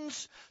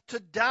reasons to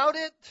doubt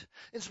it,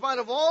 in spite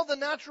of all the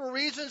natural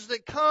reasons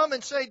that come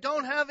and say,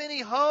 don't have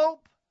any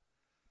hope,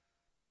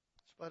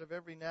 in spite of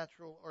every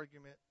natural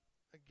argument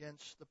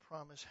against the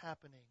promise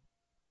happening.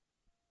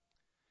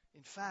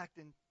 In fact,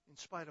 in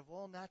spite of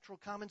all natural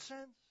common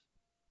sense,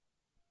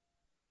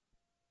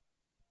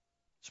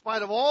 in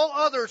spite of all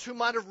others who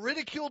might have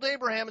ridiculed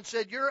Abraham and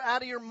said, you're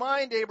out of your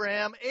mind,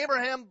 Abraham,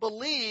 Abraham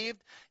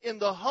believed in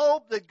the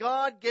hope that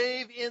God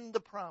gave in the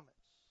promise.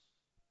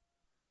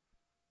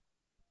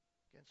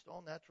 Against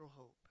all natural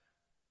hope,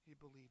 he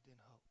believed in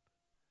hope.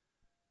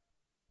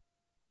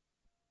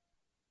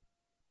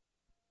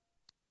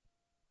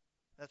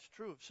 That's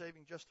true of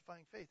saving,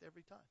 justifying faith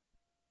every time.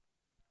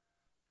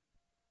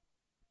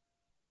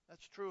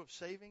 That's true of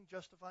saving,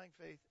 justifying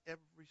faith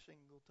every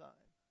single time.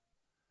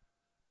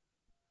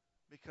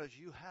 Because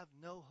you have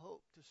no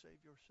hope to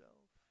save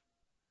yourself.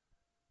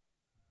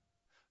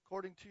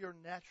 According to your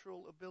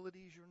natural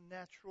abilities, your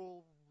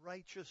natural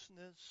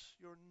righteousness,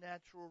 your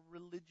natural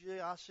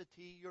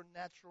religiosity, your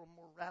natural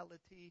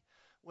morality,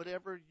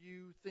 whatever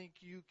you think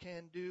you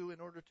can do in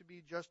order to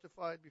be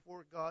justified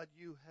before God,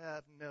 you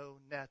have no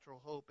natural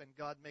hope, and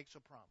God makes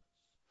a promise.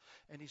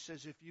 And he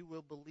says, if you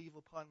will believe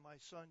upon my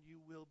Son, you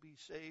will be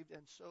saved.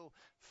 And so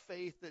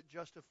faith that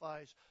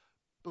justifies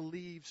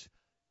believes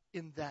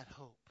in that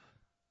hope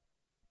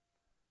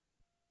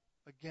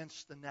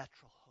against the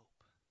natural hope.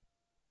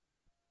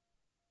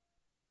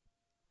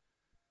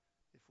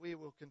 If we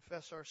will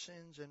confess our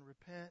sins and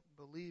repent,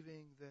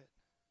 believing that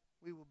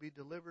we will be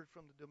delivered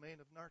from the domain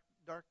of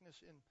darkness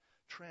and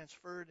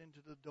transferred into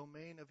the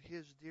domain of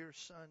his dear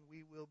Son,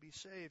 we will be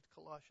saved,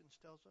 Colossians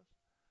tells us.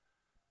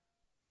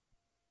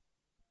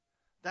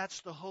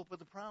 That's the hope of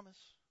the promise.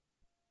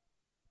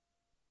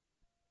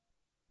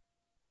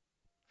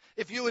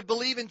 If you would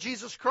believe in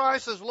Jesus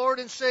Christ as Lord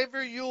and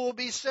Savior, you will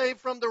be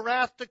saved from the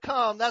wrath to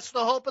come. That's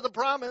the hope of the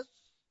promise.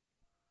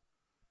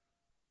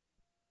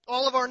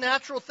 All of our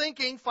natural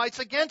thinking fights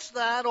against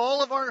that.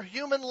 All of our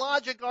human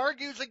logic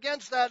argues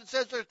against that. It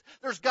says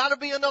there's got to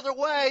be another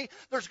way.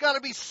 There's got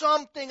to be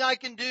something I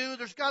can do.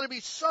 There's got to be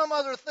some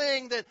other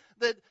thing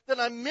that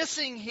I'm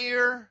missing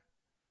here.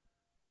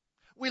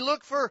 We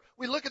look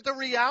at the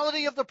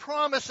reality of the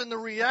promise and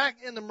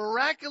the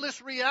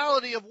miraculous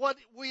reality of what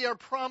we are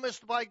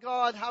promised by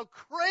God. How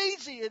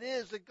crazy it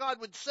is that God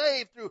would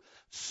save through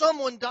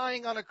someone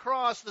dying on a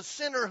cross, the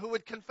sinner who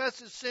would confess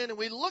his sin. And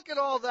we look at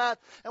all that,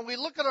 and we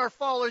look at our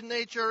fallen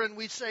nature, and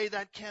we say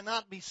that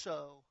cannot be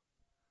so.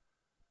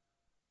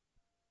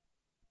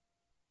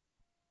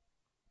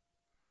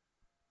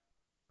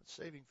 But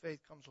saving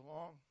faith comes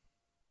along,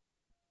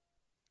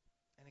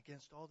 and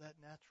against all that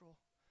natural,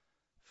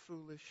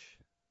 foolish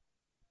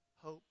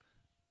hope,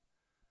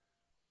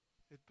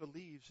 it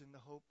believes in the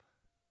hope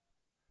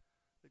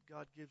that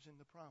God gives in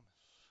the promise.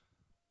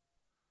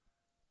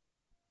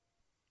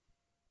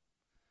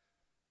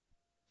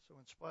 So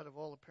in spite of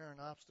all apparent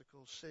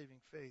obstacles, saving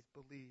faith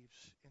believes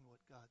in what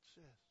God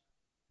says.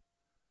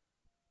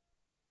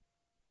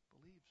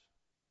 Believes.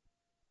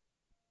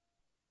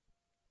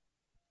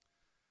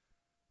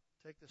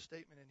 Take the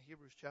statement in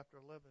Hebrews chapter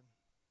 11.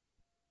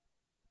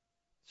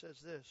 It says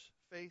this: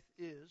 faith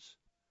is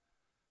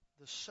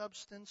the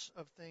substance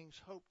of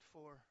things hoped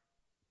for.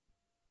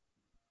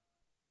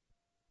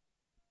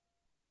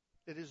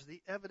 It is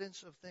the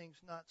evidence of things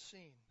not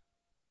seen.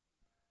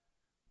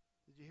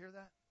 Did you hear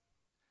that?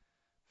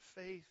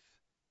 Faith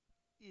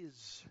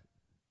is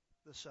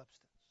the substance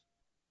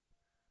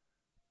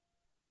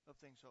of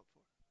things hoped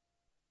for.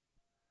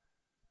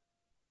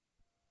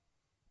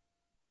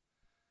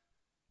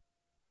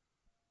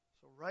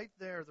 So right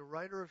there, the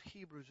writer of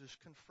Hebrews is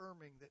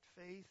confirming that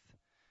faith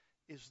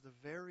is the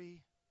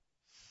very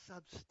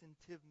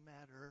substantive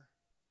matter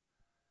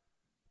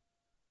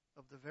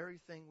of the very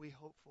thing we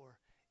hope for.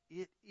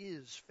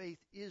 Faith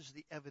is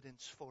the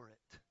evidence for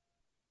it.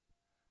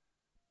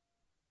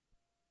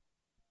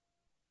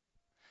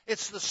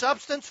 It's the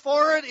substance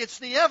for it, it's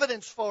the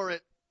evidence for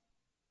it.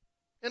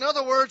 In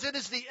other words, it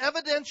is the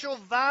evidential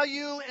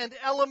value and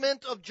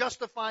element of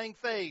justifying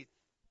faith.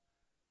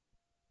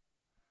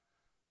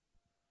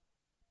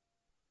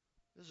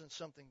 It isn't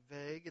something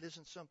vague, it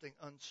isn't something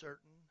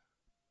uncertain.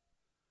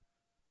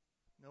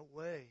 No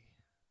way.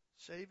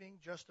 Saving,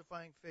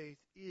 justifying faith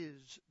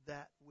is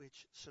that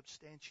which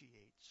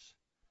substantiates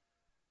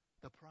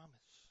the promise.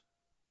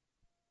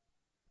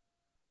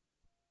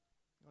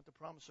 You want the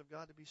promise of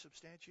God to be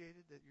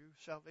substantiated, that your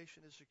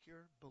salvation is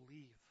secure?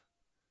 Believe.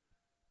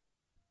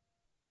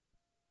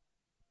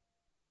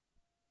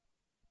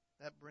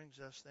 That brings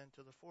us then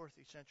to the fourth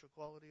essential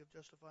quality of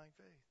justifying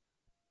faith.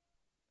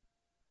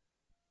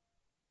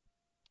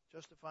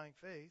 Justifying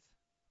faith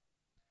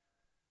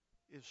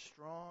is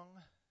strong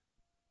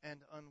and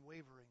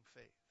unwavering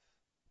faith.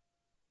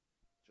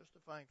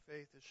 Justifying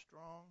faith is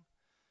strong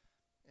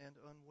and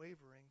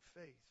unwavering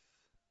faith.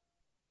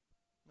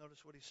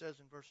 Notice what he says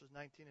in verses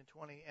 19 and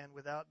 20. And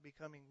without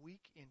becoming weak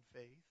in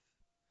faith,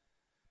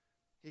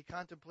 he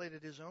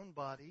contemplated his own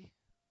body,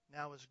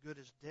 now as good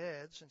as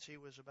dead, since he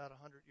was about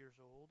 100 years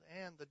old,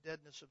 and the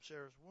deadness of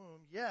Sarah's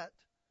womb. Yet,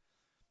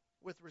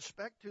 with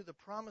respect to the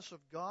promise of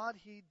God,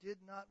 he did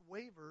not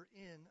waver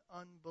in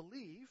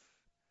unbelief,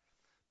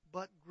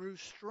 but grew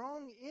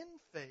strong in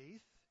faith,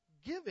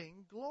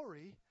 giving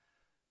glory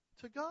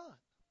to God.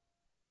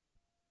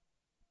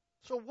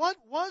 So what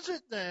was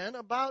it then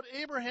about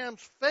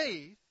Abraham's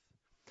faith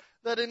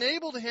that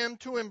enabled him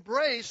to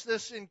embrace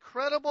this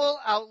incredible,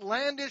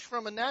 outlandish,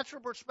 from a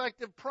natural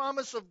perspective,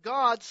 promise of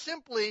God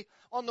simply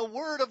on the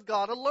Word of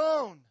God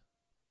alone?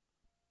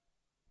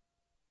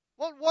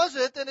 What was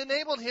it that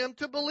enabled him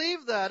to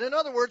believe that? In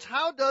other words,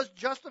 how does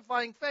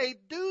justifying faith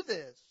do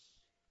this?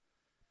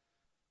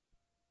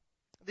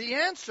 The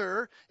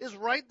answer is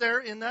right there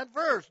in that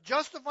verse.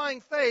 Justifying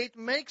faith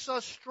makes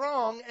us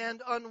strong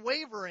and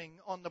unwavering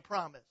on the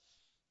promise.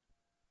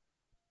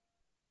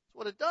 That's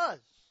what it does.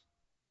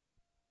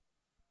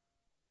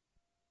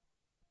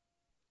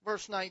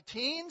 Verse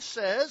 19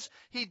 says,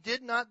 he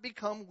did not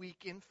become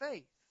weak in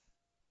faith.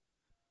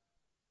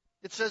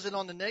 It says it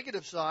on the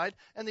negative side.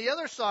 And the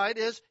other side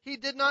is, he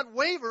did not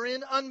waver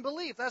in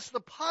unbelief. That's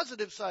the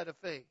positive side of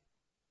faith.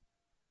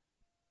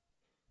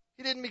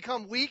 He didn't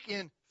become weak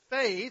in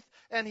faith,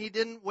 and he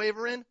didn't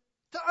waver in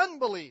to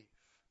unbelief.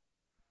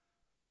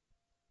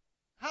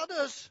 How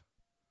does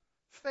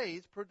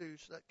faith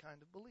produce that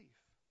kind of belief?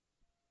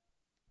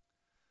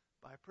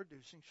 By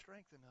producing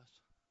strength in us.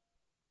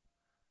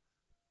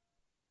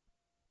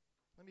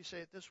 Let me say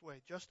it this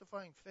way.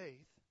 Justifying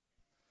faith,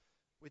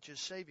 which is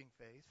saving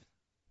faith,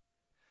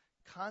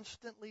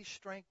 constantly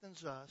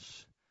strengthens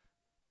us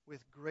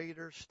with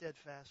greater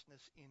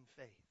steadfastness in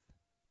faith.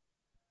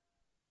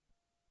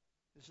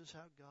 This is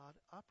how God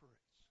operates.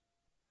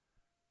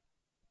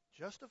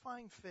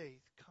 Justifying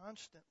faith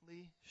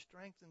constantly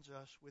strengthens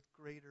us with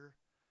greater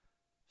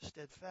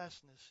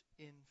steadfastness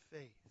in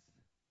faith.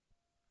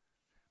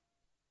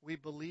 We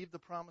believe the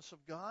promise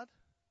of God,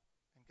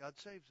 and God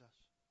saves us.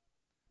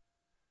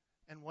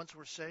 And once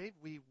we're saved,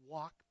 we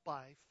walk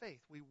by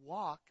faith. We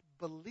walk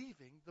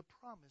believing the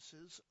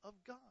promises of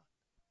God.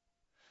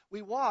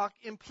 We walk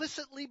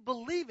implicitly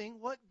believing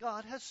what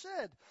God has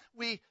said.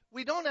 We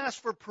don't ask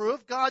for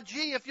proof. God,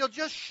 gee, if you'll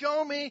just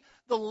show me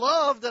the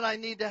love that I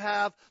need to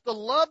have, the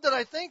love that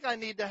I think I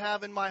need to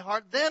have in my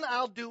heart, then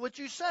I'll do what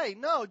you say.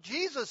 No,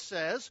 Jesus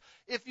says,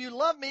 if you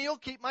love me, you'll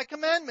keep my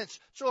commandments.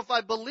 So if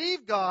I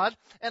believe God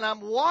and I'm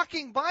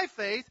walking by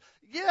faith,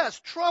 yes,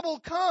 trouble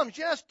comes.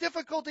 Yes,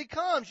 difficulty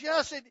comes.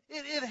 Yes,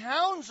 it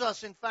hounds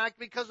us, in fact,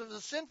 because of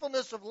the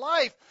sinfulness of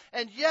life.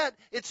 And yet,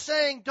 it's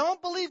saying,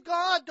 don't believe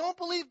God, don't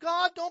believe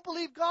God, don't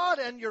believe God.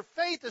 And your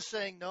faith is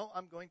saying, no,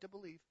 I'm going to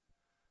believe.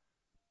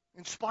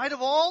 In spite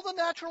of all the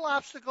natural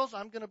obstacles,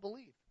 I'm going to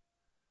believe.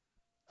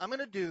 I'm going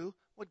to do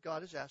what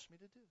God has asked me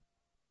to do.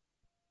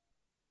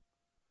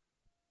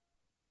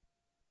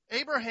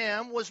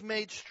 Abraham was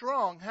made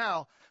strong.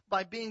 How?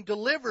 By being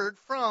delivered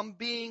from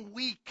being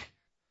weak.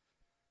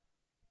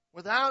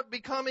 Without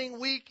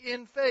becoming weak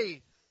in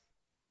faith.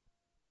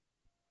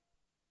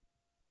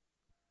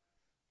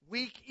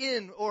 Weak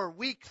in or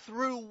weak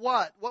through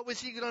what? What was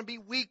he going to be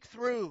weak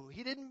through?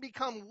 He didn't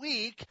become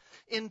weak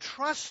in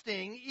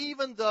trusting,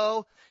 even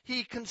though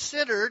he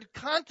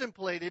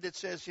contemplated, it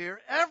says here,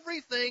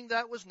 everything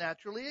that was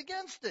naturally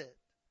against it.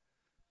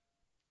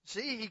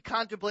 See, he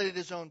contemplated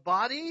his own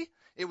body.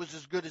 It was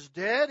as good as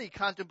dead. He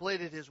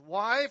contemplated his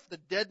wife, the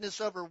deadness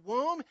of her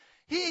womb.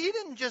 He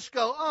didn't just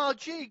go, oh,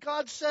 gee,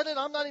 God said it,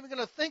 I'm not even going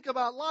to think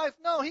about life.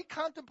 No, he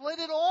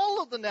contemplated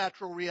all of the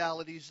natural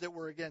realities that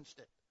were against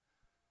it.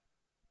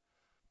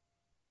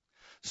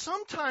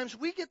 Sometimes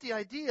we get the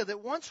idea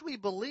that once we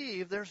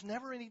believe, there's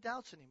never any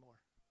doubts anymore.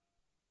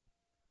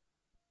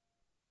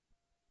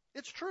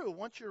 It's true.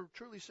 Once you're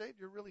truly saved,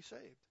 you're really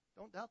saved.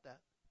 Don't doubt that.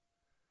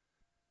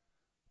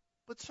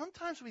 But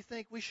sometimes we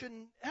think we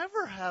shouldn't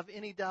ever have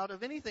any doubt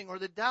of anything, or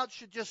the doubt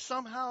should just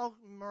somehow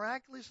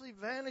miraculously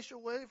vanish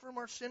away from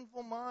our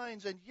sinful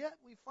minds. And yet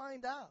we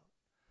find out,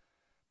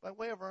 by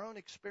way of our own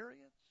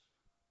experience,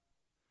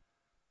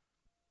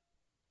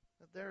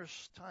 that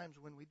there's times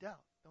when we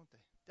doubt, don't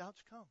they?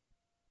 Doubts come.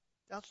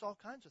 Doubts all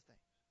kinds of things.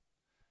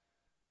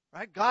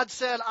 Right? God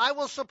said, I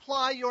will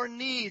supply your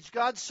needs.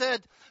 God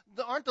said,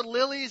 aren't the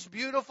lilies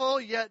beautiful?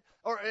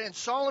 And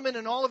Solomon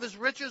and all of his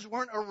riches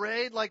weren't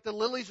arrayed like the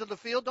lilies of the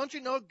field. Don't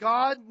you know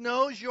God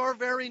knows your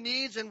very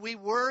needs, and we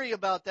worry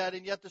about that.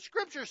 And yet the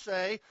scriptures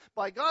say,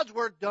 by God's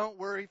word, don't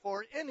worry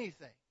for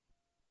anything.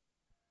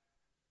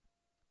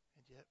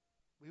 And yet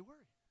we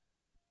worry.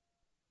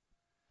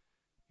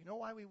 You know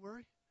why we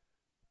worry?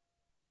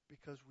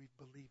 Because we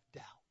believe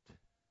doubt.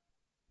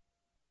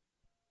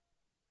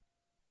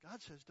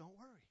 God says, don't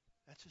worry.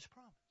 That's his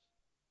promise.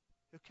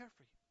 He'll care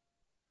for you.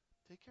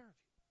 Take care of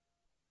you.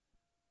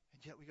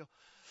 And yet we go,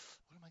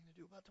 what am I going to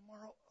do about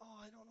tomorrow? Oh,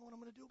 I don't know what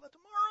I'm going to do about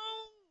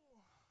tomorrow.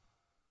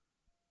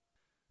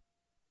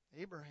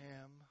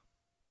 Abraham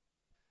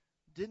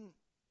didn't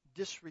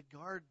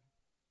disregard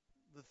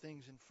the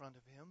things in front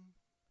of him.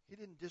 He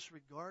didn't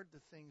disregard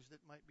the things that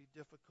might be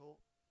difficult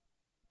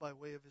by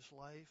way of his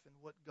life and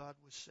what God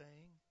was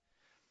saying.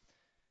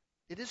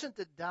 It isn't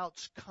that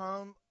doubts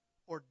come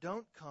or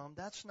don't come.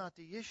 That's not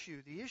the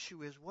issue. The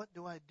issue is, what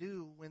do I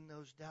do when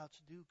those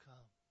doubts do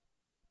come?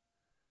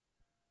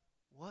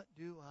 What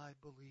do I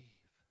believe?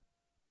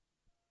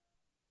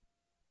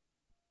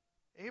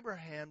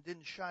 Abraham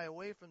didn't shy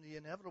away from the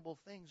inevitable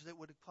things that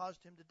would have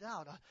caused him to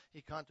doubt.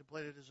 He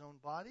contemplated his own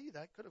body.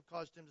 That could have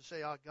caused him to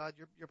say, oh, God,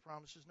 your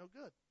promise is no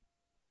good.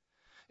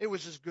 It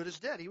was as good as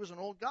dead. He was an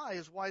old guy.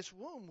 His wife's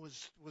womb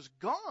was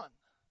gone.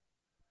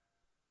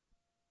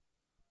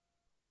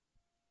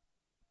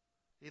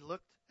 He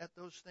looked at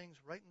those things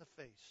right in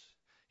the face.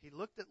 He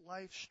looked at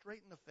life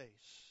straight in the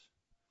face.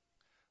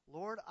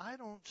 Lord, I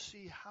don't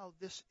see how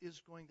this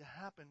is going to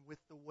happen with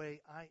the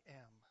way I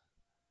am.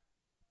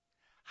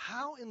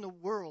 How in the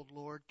world,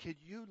 Lord, could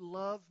you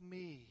love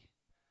me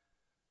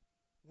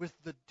with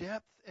the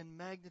depth and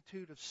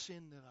magnitude of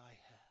sin that I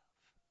have?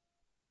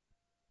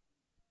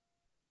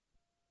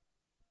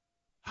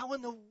 How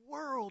in the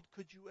world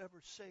could you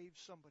ever save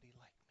somebody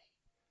like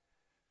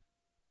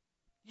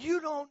me? You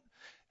don't.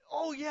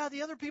 Oh, yeah,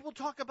 the other people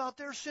talk about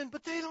their sin,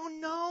 but they don't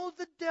know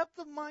the depth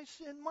of my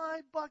sin.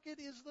 My bucket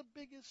is the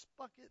biggest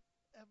bucket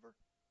ever.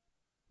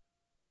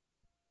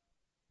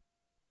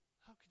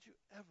 How could you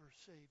ever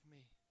save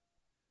me?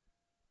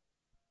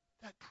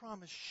 That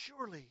promise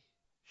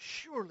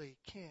surely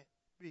can't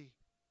be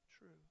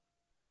true.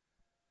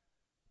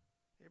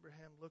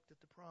 Abraham looked at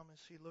the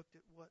promise. He looked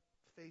at what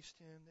faced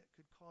him that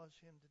could cause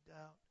him to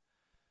doubt.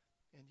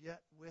 And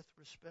yet, with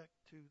respect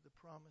to the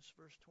promise,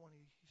 verse 20,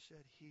 he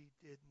said he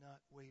did not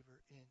waver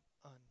in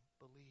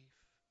unbelief.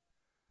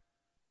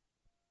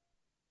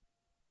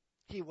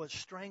 He was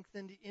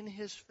strengthened in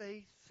his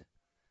faith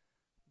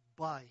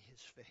by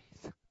his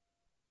faith.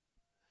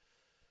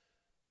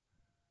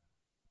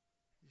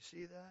 You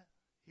see that?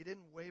 He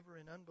didn't waver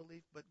in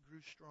unbelief, but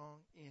grew strong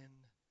in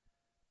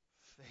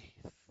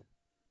faith.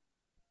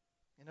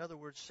 In other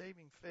words,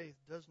 saving faith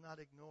does not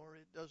ignore,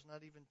 it does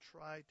not even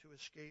try to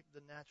escape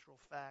the natural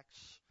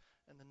facts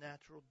and the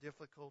natural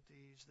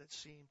difficulties that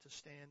seem to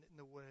stand in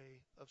the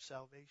way of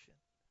salvation.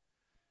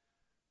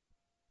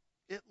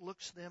 It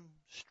looks them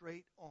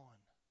straight on.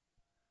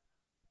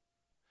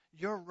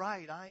 You're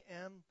right. I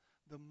am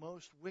the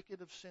most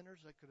wicked of sinners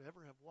that could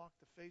ever have walked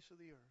the face of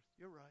the earth.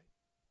 You're right.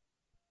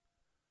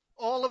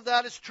 All of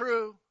that is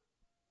true.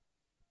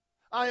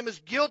 I am as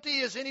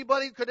guilty as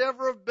anybody could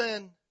ever have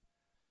been.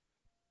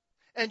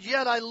 And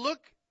yet I look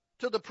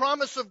to the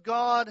promise of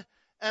God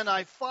and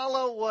I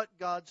follow what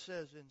God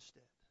says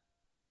instead.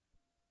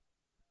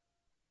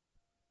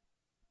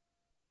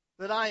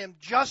 That I am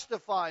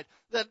justified,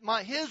 that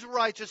His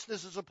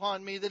righteousness is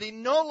upon me, that He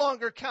no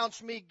longer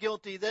counts me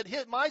guilty,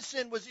 that my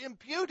sin was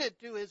imputed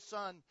to His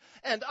Son,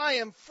 and I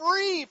am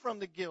free from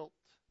the guilt.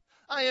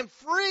 I am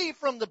free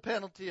from the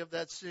penalty of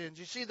that sin.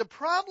 You see, the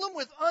problem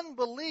with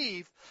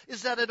unbelief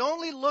is that it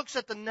only looks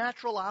at the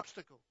natural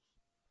obstacles.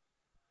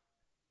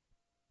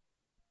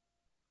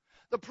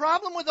 The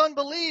problem with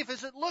unbelief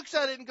is it looks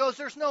at it and goes,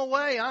 there's no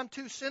way, I'm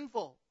too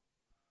sinful.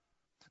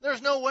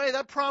 There's no way,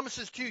 that promise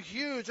is too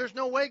huge. There's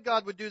no way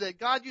God would do that.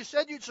 God, you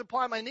said you'd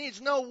supply my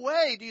needs. No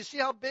way. Do you see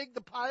how big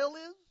the pile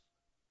is?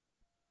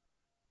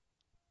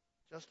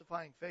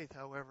 Justifying faith,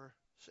 however,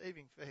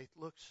 saving faith,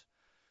 looks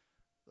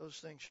those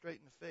things straight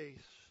in the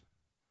face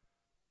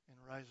and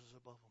rises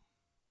above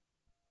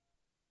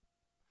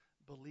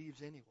them.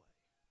 Believes anyway.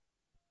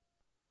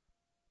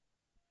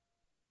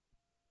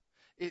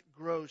 It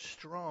grows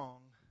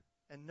strong.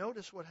 And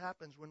notice what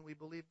happens when we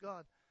believe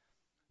God.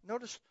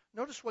 Notice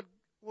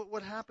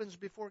what happens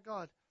before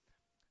God.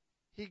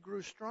 He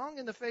grew strong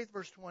in the faith,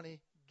 verse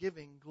 20,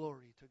 giving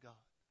glory to God.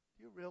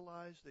 Do you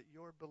realize that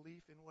your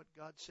belief in what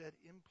God said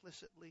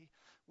implicitly,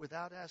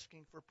 without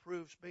asking for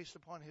proofs, based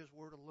upon His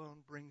word alone,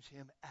 brings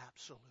Him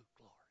absolute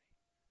glory?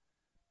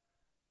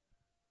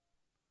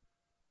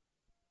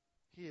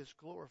 He is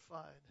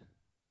glorified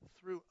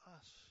through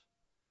us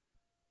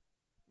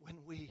when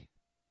we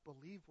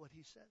believe what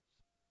He says.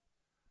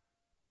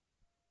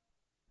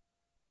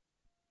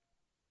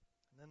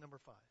 And then number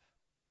 5.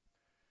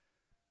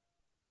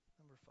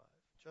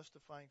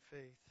 Justifying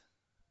faith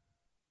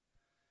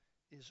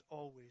is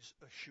always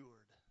assured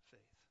faith.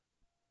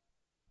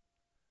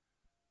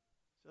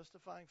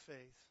 Justifying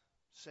faith,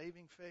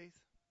 saving faith,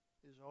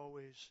 is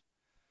always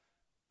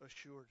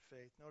assured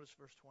faith. Notice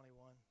verse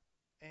 21.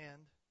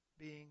 And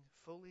being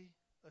fully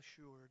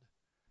assured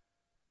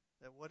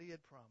that what He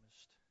had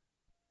promised,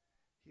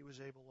 He was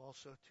able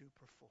also to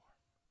perform.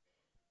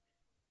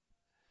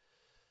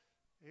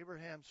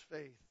 Abraham's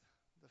faith,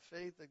 the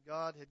faith that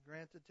God had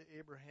granted to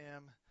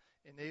Abraham,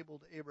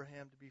 enabled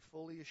Abraham to be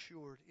fully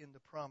assured in the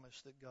promise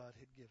that God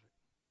had given.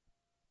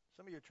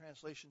 Some of your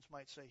translations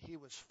might say he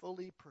was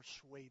fully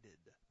persuaded.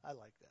 I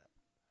like that.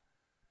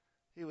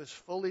 He was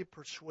fully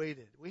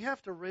persuaded. We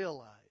have to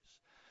realize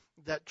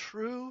that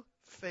true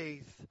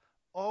faith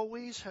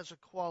always has a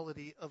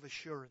quality of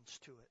assurance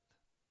to it.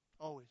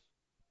 Always.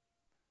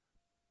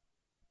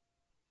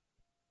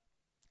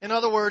 In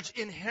other words,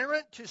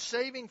 inherent to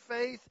saving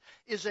faith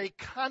is a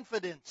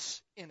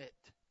confidence in it.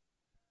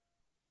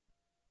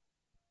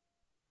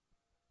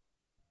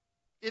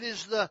 It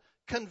is the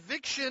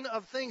conviction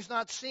of things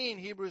not seen,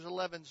 Hebrews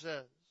 11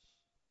 says.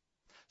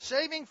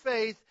 Saving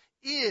faith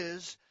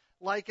is,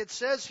 like it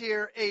says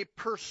here, a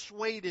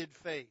persuaded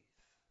faith.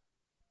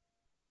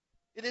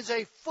 It is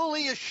a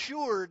fully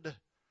assured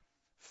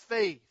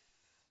faith.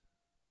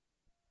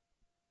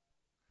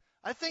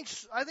 I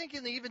think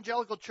in the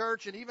evangelical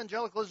church and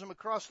evangelicalism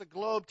across the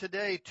globe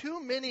today,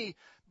 too many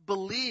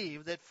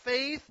believe that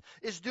faith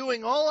is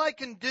doing all I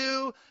can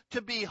do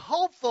to be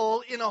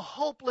hopeful in a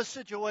hopeless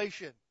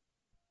situation.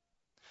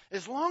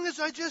 As long as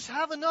I just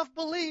have enough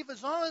belief,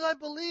 as long as I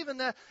believe in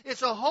that,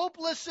 it's a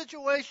hopeless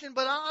situation,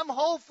 but I'm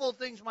hopeful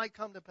things might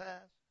come to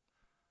pass.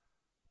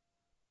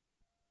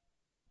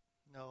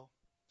 No,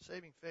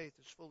 saving faith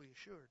is fully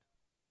assured.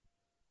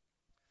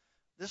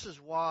 This is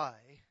why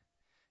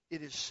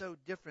it is so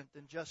different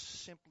than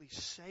just simply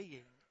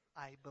saying,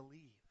 I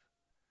believe.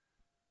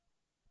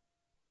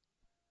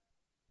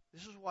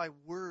 This is why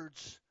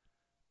words,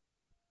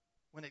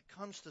 when it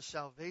comes to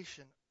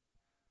salvation,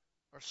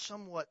 are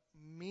somewhat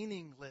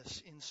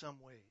meaningless in some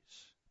ways.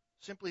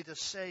 Simply to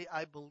say,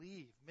 I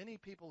believe. Many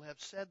people have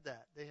said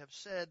that. They have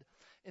said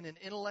in an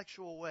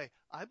intellectual way,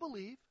 I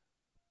believe.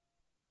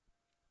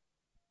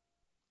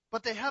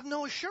 But they have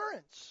no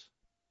assurance.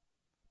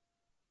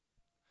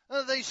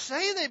 They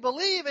say they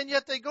believe, and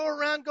yet they go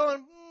around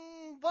going,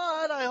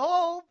 but I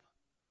hope.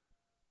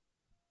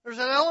 There's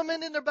an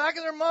element in the back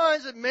of their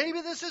minds that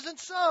maybe this isn't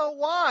so.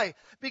 Why?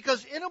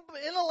 Because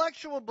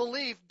intellectual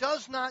belief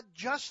does not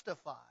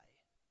justify.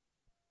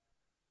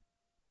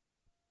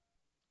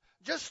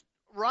 Just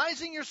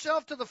rising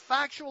yourself to the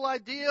factual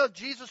idea of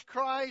Jesus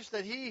Christ,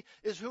 that He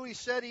is who He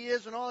said He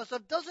is and all that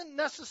stuff, doesn't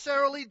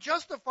necessarily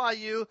justify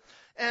you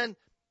and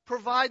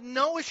provide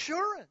no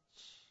assurance.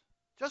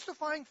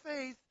 Justifying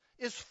faith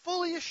is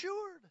fully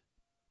assured.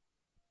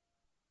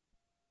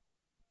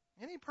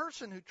 Any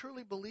person who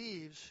truly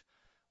believes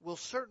will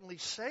certainly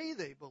say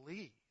they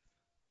believe.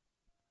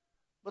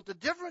 But the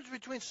difference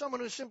between someone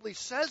who simply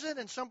says it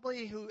and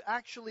somebody who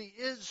actually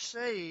is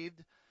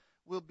saved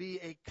will be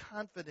a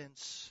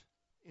confidence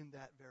in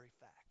that very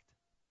fact.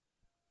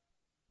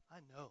 I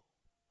know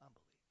I'm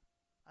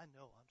believing. I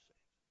know I'm saved.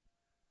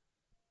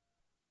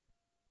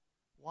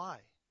 Why?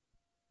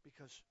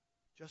 Because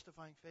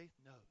justifying faith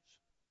knows.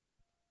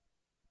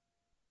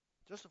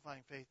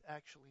 Justifying faith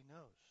actually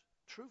knows.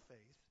 True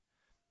faith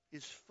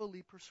is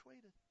fully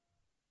persuaded,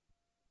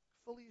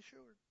 fully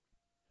assured.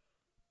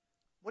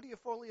 What are you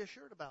fully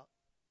assured about?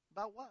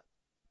 About what?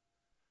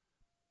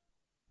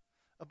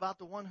 About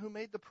the one who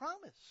made the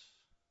promise.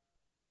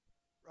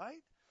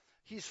 Right?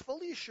 He's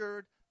fully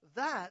assured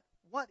that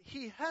what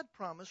he had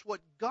promised,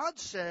 what God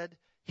said,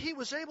 he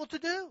was able to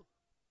do.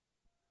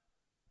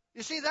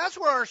 You see, that's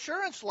where our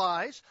assurance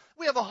lies.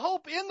 We have a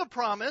hope in the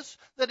promise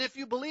that if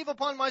you believe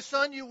upon my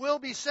Son, you will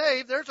be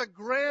saved. There's a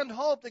grand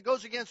hope that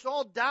goes against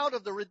all doubt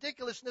of the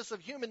ridiculousness of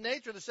human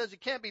nature that says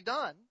it can't be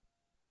done.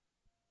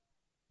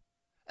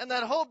 And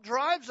that hope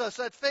drives us,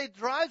 that faith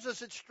drives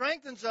us, it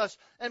strengthens us,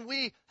 and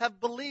we have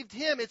believed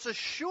Him. It's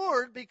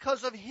assured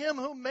because of Him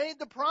who made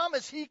the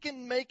promise. He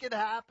can make it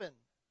happen.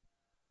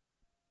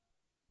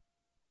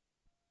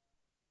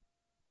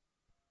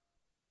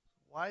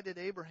 Why did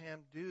Abraham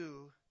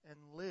do and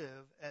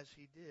live as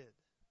he did?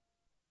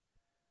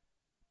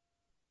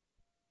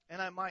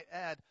 And I might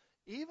add,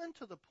 even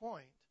to the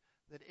point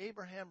that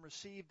Abraham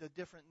received a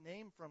different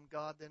name from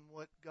God than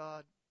what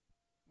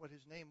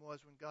his name was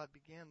when God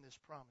began this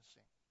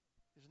promising.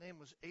 His name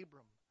was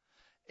Abram.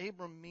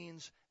 Abram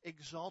means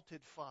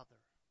exalted father.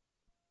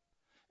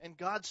 And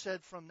God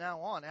said from now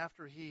on,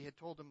 after he had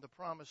told him the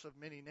promise of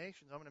many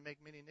nations, I'm going to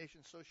make many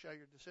nations, so shall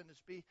your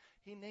descendants be,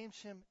 he names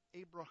him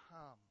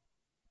Abraham.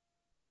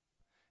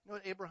 You know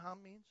what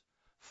Abraham means?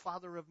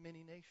 Father of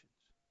many nations.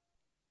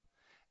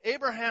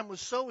 Abraham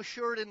was so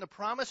assured in the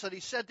promise that he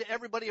said to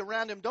everybody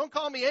around him, don't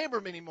call me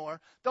Abram anymore.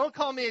 Don't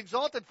call me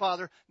exalted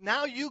father.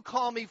 Now you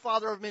call me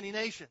father of many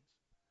nations.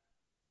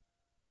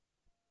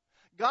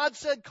 God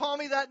said, call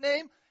me that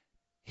name.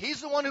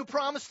 He's the one who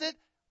promised it.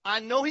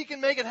 I know He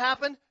can make it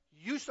happen.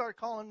 You start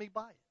calling me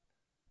by it.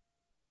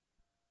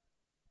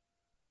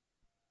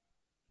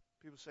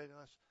 People say to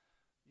us,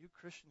 you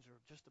Christians are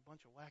just a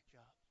bunch of whack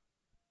jobs.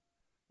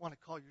 Want to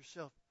call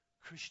yourself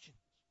Christians,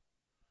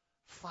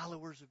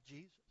 followers of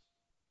Jesus.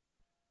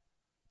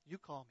 You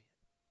call me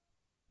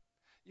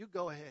it. You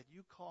go ahead.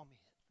 You call me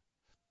it.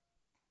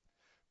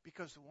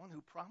 Because the one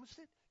who promised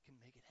it can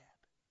make it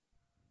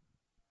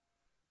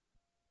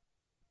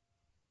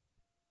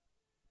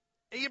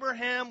happen.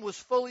 Abraham was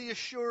fully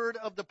assured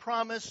of the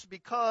promise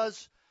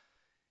because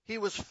he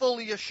was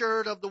fully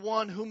assured of the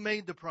one who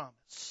made the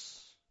promise.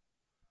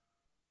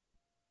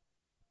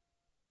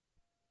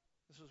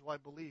 This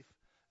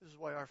is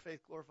why our faith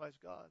glorifies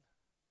God.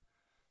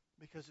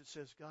 Because it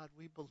says, God,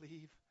 we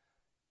believe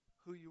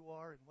who you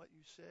are and what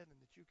you said and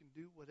that you can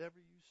do whatever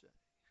you say.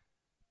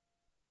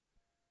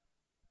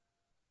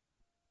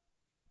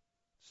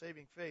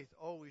 Saving faith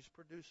always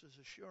produces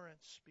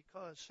assurance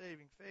because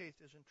saving faith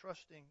is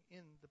entrusting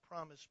in the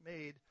promise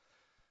made,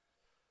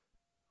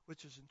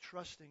 which is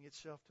entrusting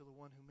itself to the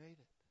one who made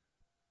it.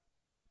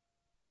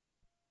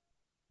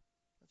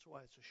 That's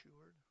why it's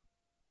assured.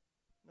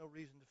 No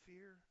reason to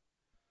fear.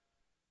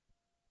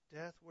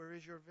 Death, where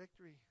is your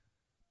victory?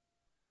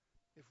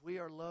 If we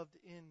are loved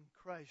in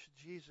Christ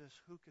Jesus,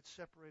 who could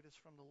separate us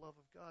from the love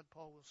of God?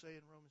 Paul will say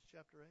in Romans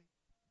chapter 8.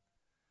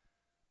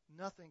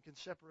 Nothing can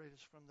separate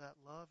us from that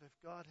love. If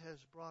God has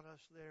brought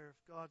us there, if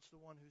God's the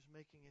one who's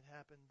making it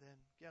happen, then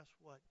guess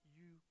what?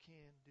 You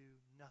can do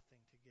nothing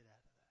to get out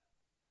of that.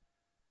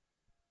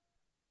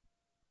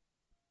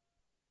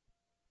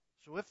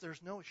 So if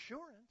there's no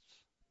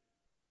assurance,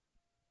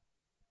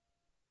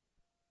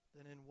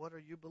 then in what are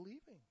you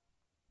believing?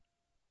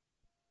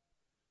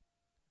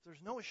 If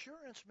there's no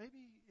assurance,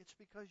 maybe it's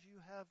because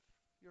you have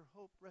your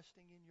hope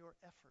resting in your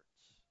efforts,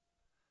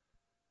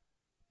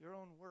 your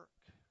own work,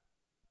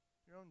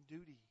 your own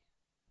duty,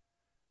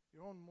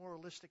 your own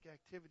moralistic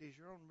activities,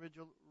 your own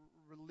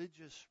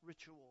religious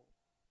ritual.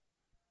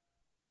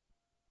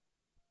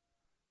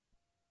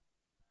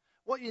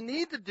 What you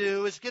need to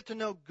do is get to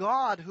know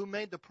God who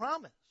made the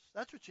promise.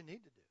 That's what you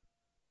need to do.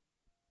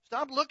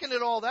 Stop looking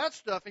at all that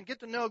stuff and get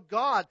to know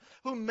God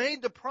who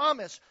made the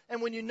promise.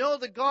 And when you know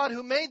the God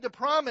who made the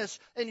promise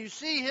and you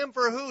see Him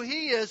for who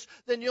He is,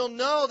 then you'll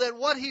know that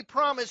what He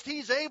promised,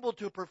 He's able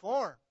to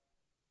perform.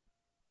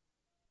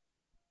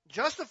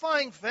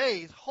 Justifying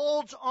faith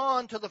holds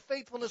on to the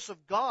faithfulness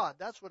of God.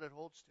 That's what it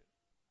holds to.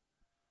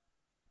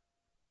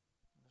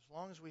 As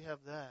long as we have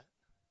that,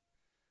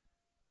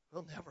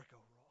 we'll never go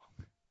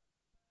wrong.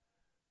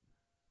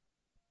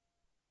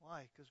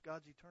 Why? Because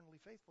God's eternally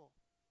faithful.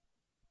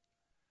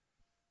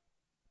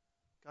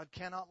 God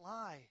cannot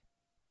lie.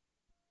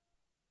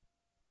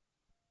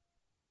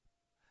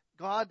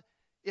 God,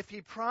 if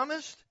He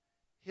promised,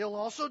 He'll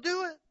also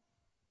do it.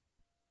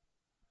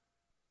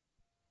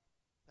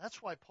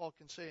 That's why Paul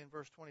can say in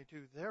verse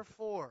 22,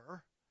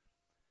 therefore,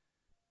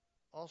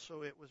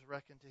 also it was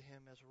reckoned to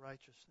him as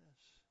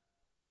righteousness.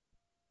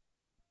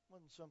 It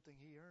wasn't something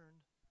he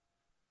earned.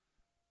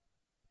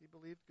 He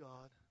believed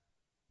God.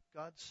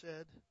 God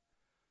said,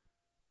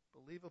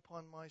 believe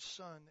upon my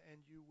Son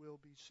and you will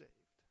be saved.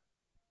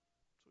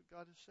 That's what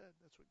God has said.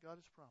 That's what God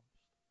has promised.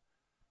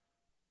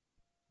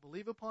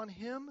 Believe upon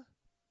Him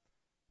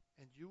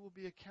and you will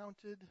be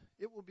accounted,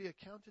 it will be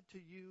accounted to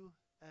you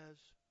as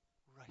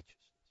righteousness.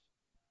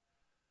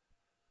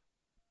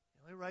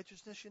 The only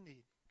righteousness you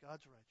need,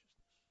 God's righteousness.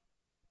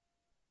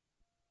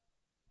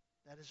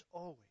 That is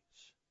always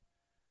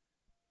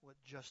what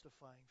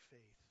justifying faith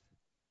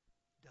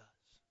does.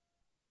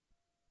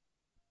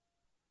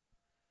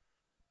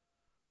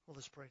 Well,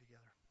 let's pray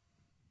together.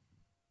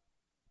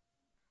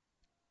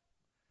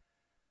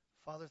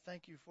 Father,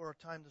 thank you for our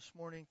time this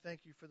morning.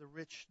 Thank you for the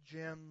rich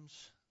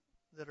gems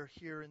that are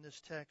here in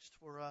this text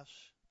for us.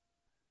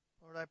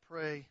 Lord, I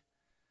pray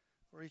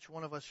for each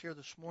one of us here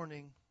this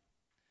morning,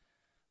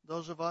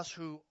 those of us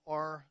who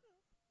are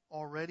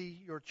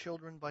already your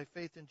children by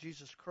faith in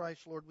Jesus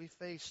Christ, Lord, we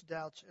face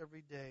doubts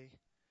every day.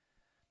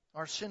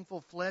 Our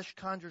sinful flesh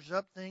conjures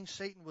up things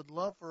Satan would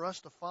love for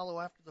us to follow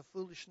after the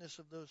foolishness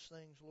of those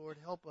things. Lord,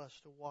 help us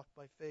to walk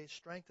by faith.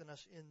 Strengthen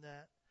us in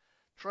that.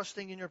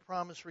 Trusting in your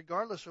promise,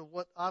 regardless of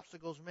what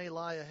obstacles may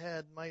lie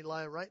ahead, may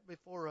lie right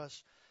before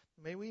us,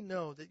 may we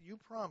know that you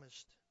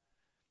promised,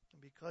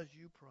 and because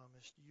you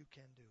promised, you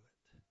can do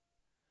it.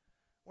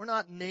 We're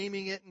not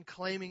naming it and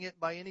claiming it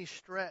by any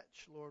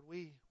stretch, Lord.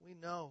 We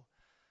know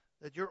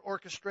that your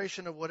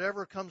orchestration of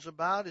whatever comes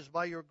about is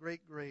by your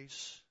great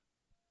grace.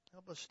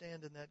 Help us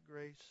stand in that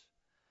grace,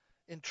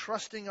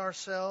 entrusting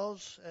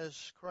ourselves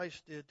as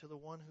Christ did to the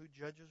one who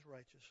judges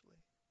righteously.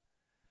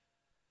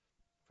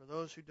 For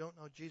those who don't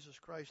know Jesus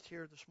Christ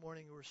here this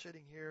morning, who are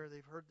sitting here,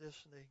 they've heard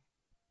this and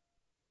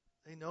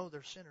they know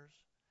they're sinners.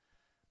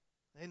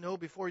 They know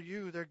before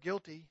you they're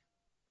guilty.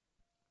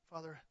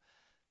 Father,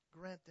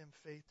 grant them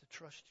faith to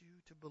trust you,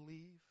 to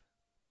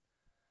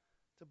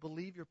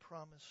believe your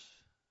promise.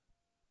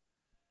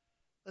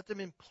 Let them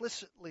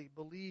implicitly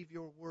believe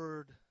your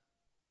word.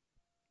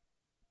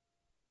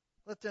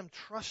 Let them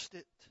trust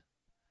it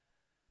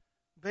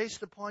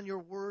based upon your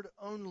word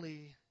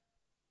only.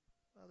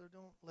 Father,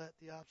 don't let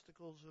the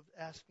obstacles of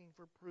asking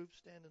for proof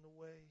stand in the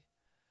way.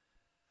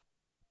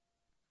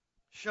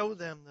 Show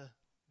them the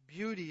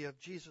beauty of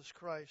Jesus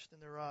Christ in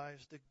their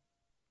eyes,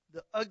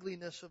 the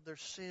ugliness of their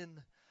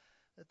sin,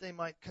 that they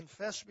might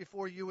confess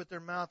before you with their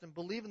mouth and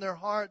believe in their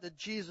heart that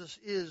Jesus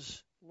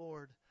is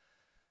Lord,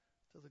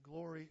 to the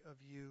glory of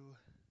you,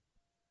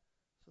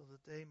 so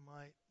that they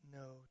might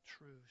know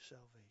true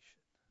salvation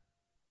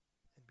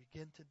and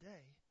begin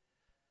today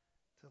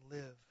to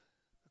live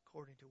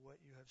according to what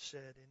you have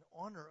said in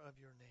honor of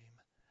your name.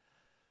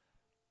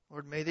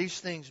 Lord, may these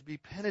things be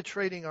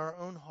penetrating our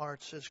own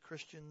hearts as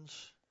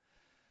Christians.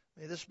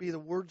 May this be the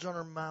words on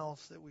our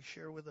mouth that we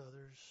share with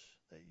others,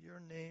 that your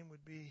name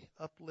would be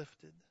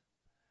uplifted,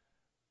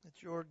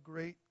 that your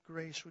great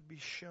grace would be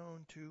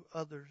shown to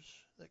others,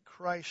 that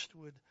Christ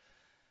would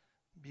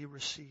be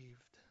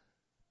received,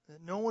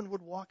 that no one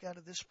would walk out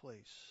of this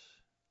place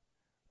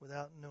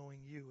without knowing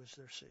you as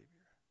their Savior.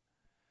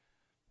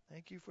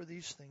 Thank you for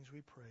these things,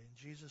 we pray.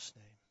 In Jesus'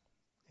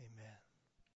 name, amen.